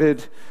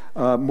supported,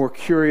 more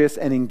curious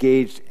and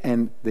engaged,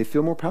 and they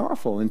feel more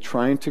powerful in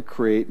trying to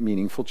create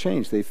meaningful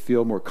change. They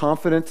feel more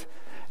confident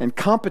and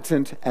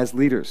competent as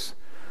leaders.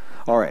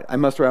 All right, I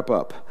must wrap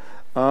up.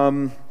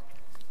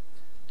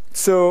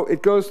 So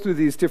it goes through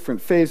these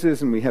different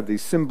phases, and we have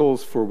these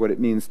symbols for what it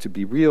means to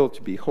be real, to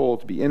be whole,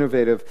 to be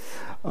innovative.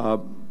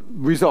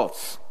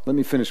 Results. Let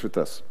me finish with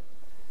this.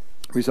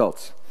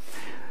 Results.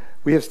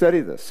 We have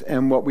studied this,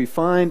 and what we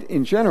find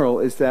in general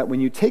is that when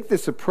you take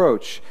this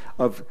approach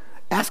of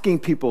asking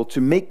people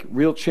to make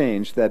real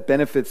change that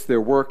benefits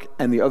their work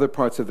and the other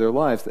parts of their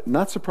lives,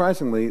 not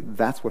surprisingly,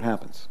 that's what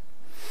happens.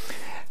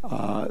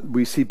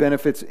 We see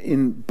benefits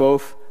in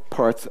both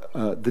parts,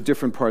 the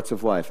different parts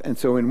of life. And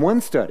so in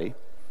one study,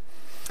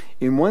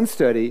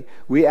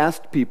 we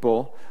asked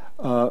people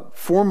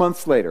 4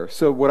 months later.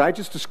 So what I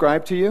just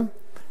described to you,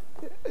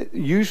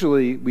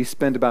 usually we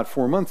spend about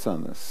 4 months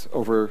on this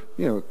over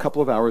a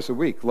couple of hours a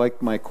week,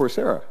 like my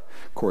Coursera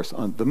course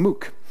on the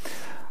MOOC.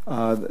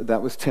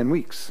 That was 10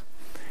 weeks.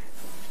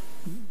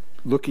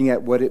 Looking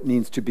at what it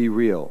means to be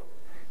real.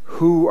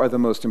 Who are the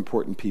most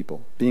important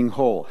people? Being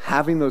whole,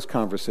 having those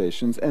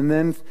conversations, and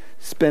then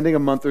spending a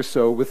month or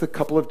so with a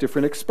couple of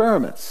different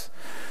experiments.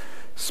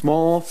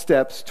 Small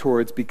steps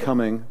towards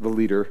becoming the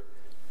leader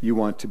you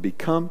want to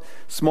become.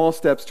 Small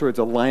steps towards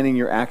aligning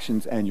your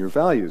actions and your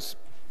values.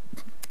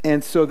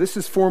 And so this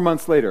is 4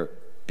 months later,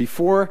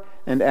 before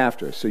and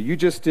after. So you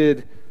just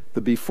did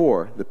the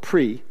before, the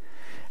pre,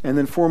 and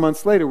then 4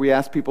 months later we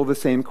asked people the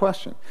same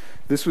question.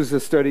 This was a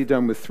study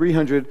done with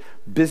 300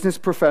 business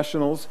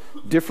professionals,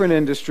 different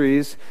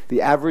industries.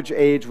 The average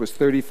age was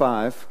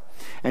 35.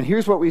 And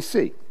here's what we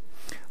see.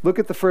 Look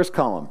at the first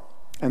column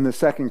and the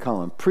second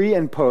column, pre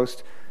and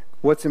post.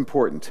 What's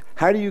important?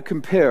 How do you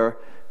compare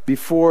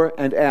before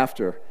and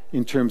after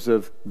in terms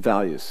of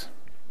values?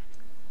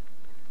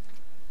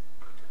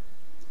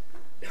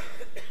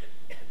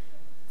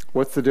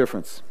 What's the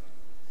difference?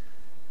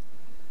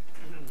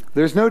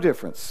 There's no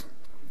difference.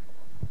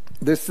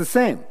 It's the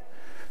same.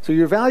 So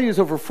your values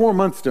over 4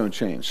 months don't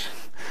change.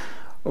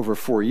 Over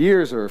 4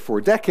 years or 4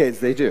 decades,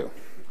 they do.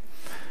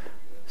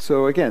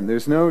 So again,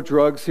 there's no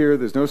drugs here,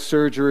 there's no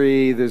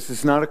surgery, this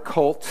is not a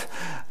cult,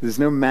 there's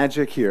no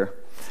magic here.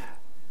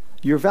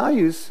 Your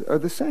values are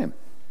the same.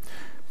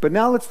 But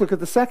now let's look at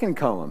the second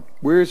column.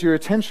 Where is your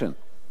attention?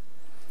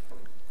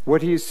 What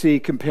do you see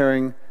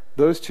comparing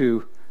those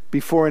two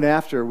before and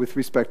after with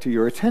respect to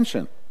your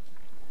attention?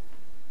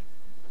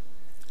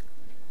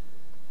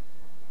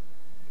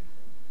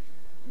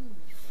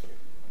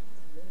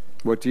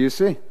 What do you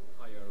see?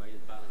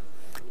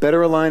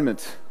 Better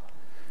alignment.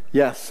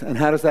 Yes, and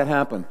how does that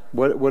happen?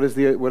 What is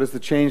the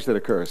change that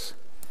occurs?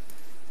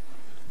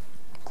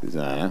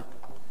 Susanna?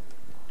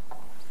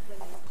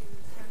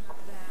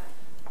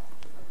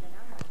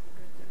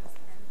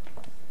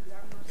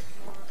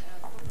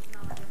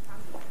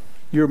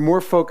 You're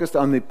more focused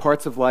on the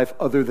parts of life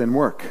other than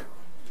work.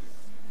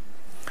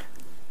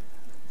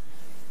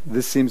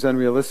 This seems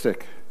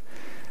unrealistic.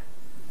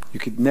 You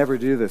could never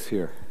do this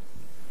here.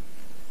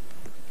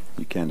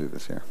 You can do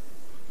this here.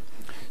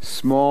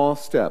 Small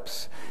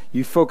steps.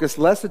 You focus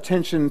less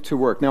attention to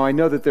work. Now, I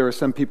know that there are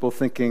some people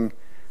thinking,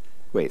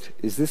 wait,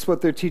 is this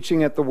what they're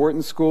teaching at the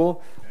Wharton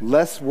School?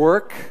 Less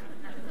work?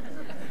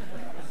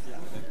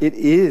 It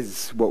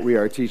is what we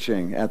are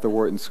teaching at the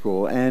Wharton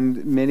School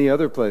and many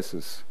other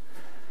places.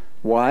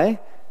 Why?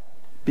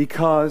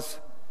 Because,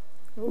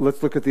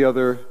 let's look at the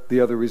other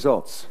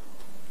results.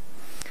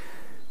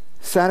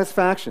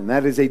 Satisfaction,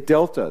 that is a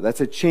delta,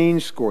 that's a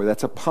change score,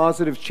 that's a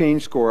positive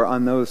change score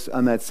on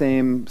that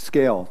same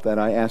scale that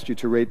I asked you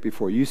to rate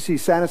before. You see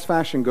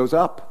satisfaction goes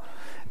up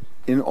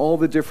in all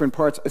the different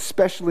parts,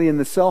 especially in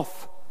the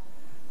self,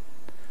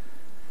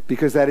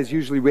 because that is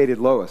usually rated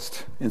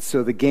lowest, and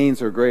so the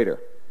gains are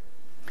greater.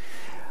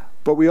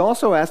 But we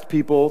also asked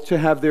people to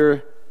have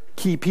their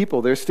key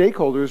people, their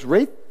stakeholders,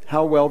 rate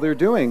how well they're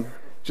doing,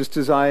 just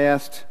as I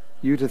asked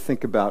you to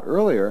think about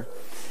earlier.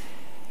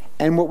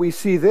 And what we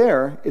see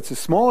there, it's a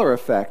smaller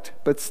effect,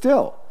 but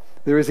still,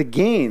 there is a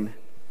gain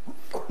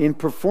in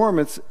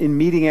performance in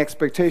meeting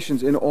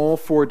expectations in all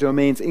 4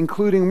 domains,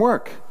 including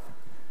work.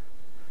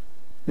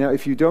 Now,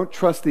 if you don't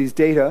trust these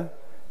data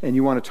and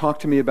you want to talk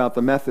to me about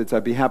the methods,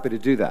 I'd be happy to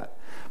do that.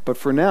 But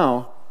for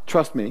now,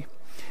 trust me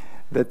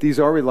that these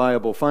are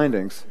reliable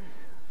findings.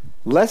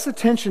 Less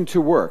attention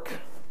to work,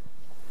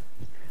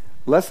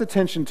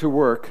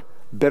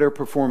 better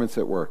performance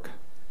at work.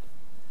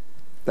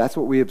 That's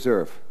what we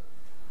observe.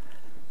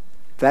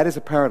 That is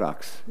a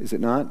paradox, is it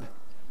not?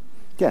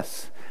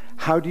 Yes.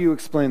 How do you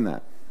explain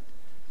that?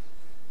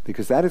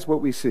 Because that is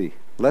what we see.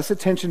 Less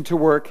attention to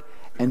work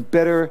and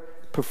better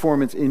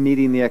performance in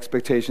meeting the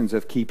expectations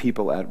of key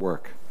people at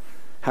work.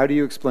 How do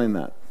you explain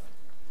that?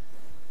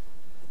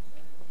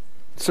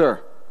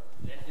 Sir?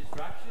 Less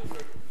distraction,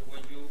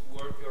 when you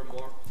work, you're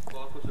more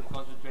focused and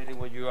concentrating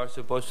what you are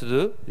supposed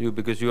to do,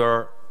 because you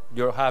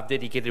have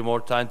dedicated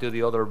more time to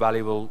the other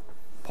valuable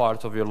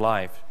parts of your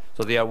life,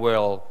 so they are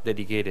well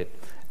dedicated.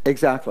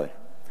 Exactly.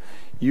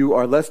 You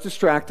are less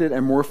distracted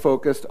and more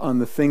focused on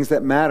the things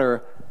that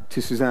matter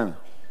to Susanna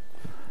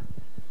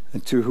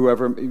and to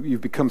whoever. You've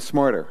become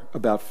smarter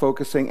about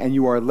focusing, and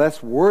you are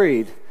less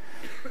worried,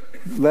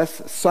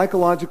 less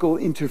psychological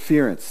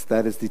interference.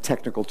 That is the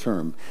technical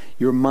term.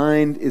 Your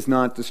mind is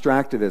not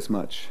distracted as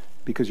much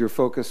because you're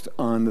focused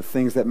on the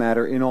things that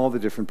matter in all the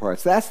different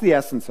parts. That's the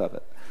essence of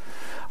it.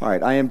 All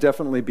right, I am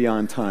definitely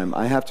beyond time.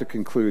 I have to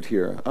conclude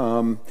here.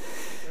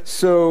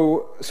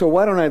 So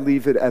why don't I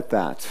leave it at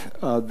that?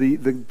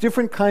 The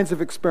different kinds of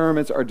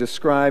experiments are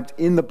described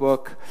in the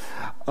book.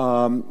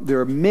 There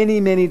are many,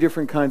 many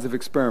different kinds of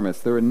experiments.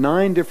 There are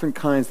 9 different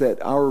kinds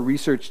that our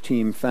research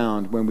team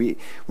found when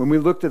we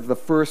looked at the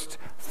first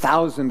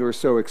 1,000 or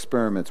so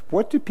experiments.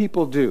 What do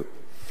people do?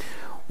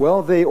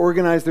 Well, they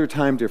organize their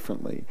time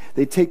differently.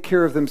 They take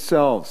care of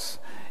themselves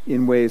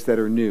in ways that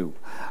are new.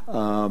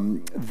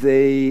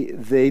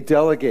 They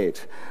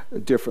delegate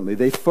differently.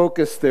 They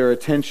focus their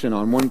attention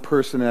on one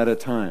person at a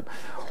time.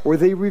 Or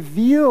they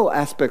reveal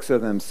aspects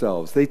of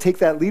themselves. They take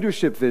that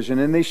leadership vision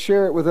and they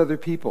share it with other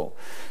people.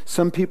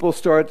 Some people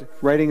start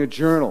writing a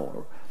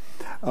journal.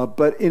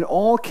 But in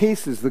all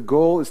cases, the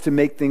goal is to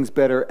make things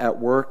better at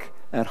work,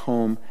 at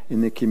home, in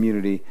the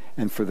community,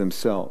 and for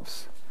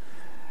themselves.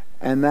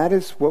 And that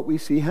is what we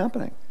see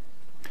happening.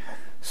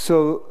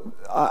 So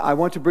I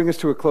want to bring us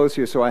to a close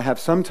here, so I have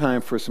some time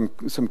for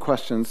some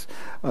questions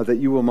that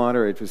you will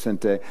moderate,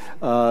 Vicente.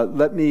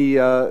 Let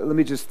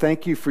me just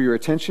thank you for your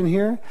attention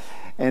here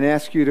and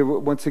ask you to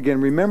once again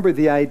remember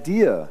the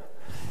idea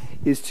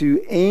is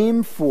to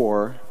aim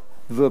for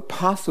the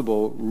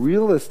possible,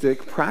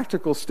 realistic,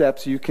 practical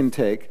steps you can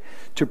take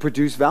to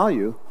produce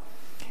value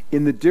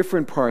in the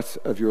different parts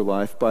of your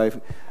life by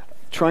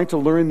trying to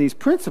learn these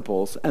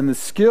principles and the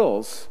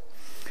skills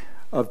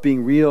of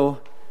being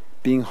real,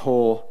 being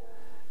whole,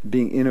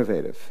 being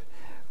innovative.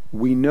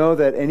 We know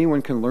that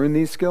anyone can learn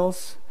these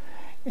skills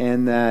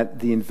and that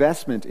the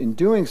investment in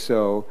doing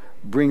so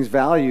brings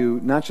value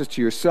not just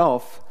to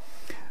yourself,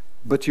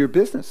 but to your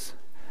business.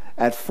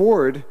 At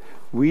Ford,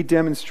 we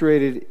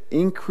demonstrated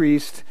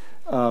increased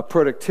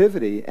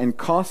productivity and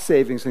cost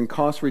savings and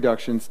cost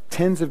reductions,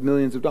 tens of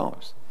millions of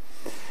dollars.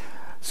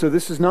 So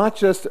this is not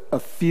just a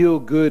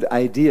feel-good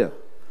idea.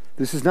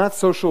 This is not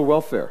social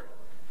welfare.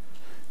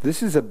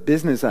 This is a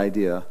business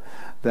idea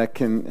that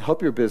can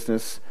help your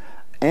business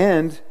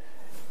and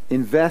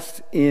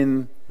invest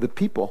in the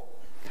people.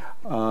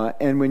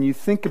 And when you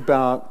think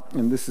about,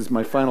 and this is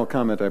my final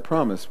comment, I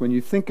promise, when you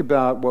think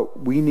about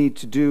what we need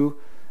to do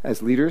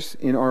as leaders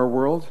in our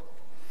world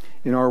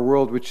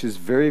which is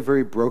very,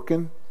 very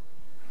broken,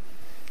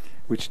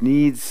 which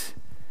needs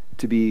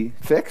to be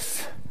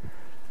fixed,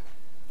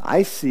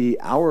 I see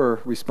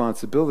our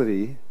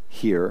responsibility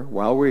here,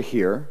 while we're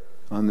here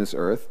on this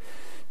earth,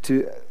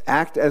 to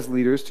act as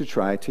leaders to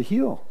try to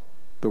heal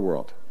the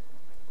world.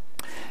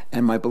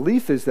 And my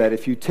belief is that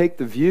if you take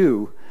the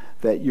view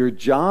that your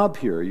job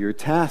here, your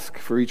task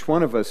for each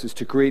one of us is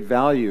to create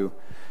value,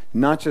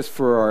 not just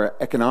for our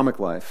economic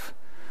life,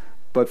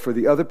 but for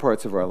the other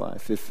parts of our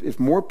life. If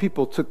more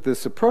people took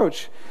this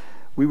approach,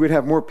 we would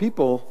have more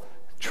people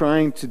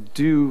trying to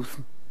do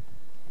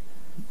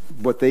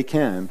what they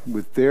can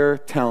with their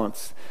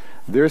talents,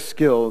 their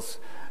skills,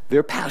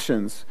 their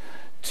passions,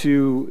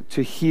 to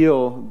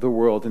heal the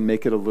world and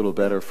make it a little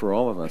better for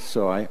all of us.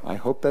 So I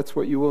hope that's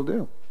what you will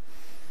do.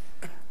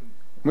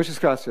 Muchas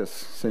gracias,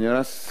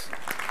 señoras,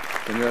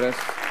 señores.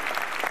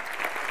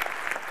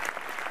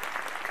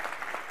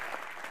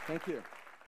 Thank you.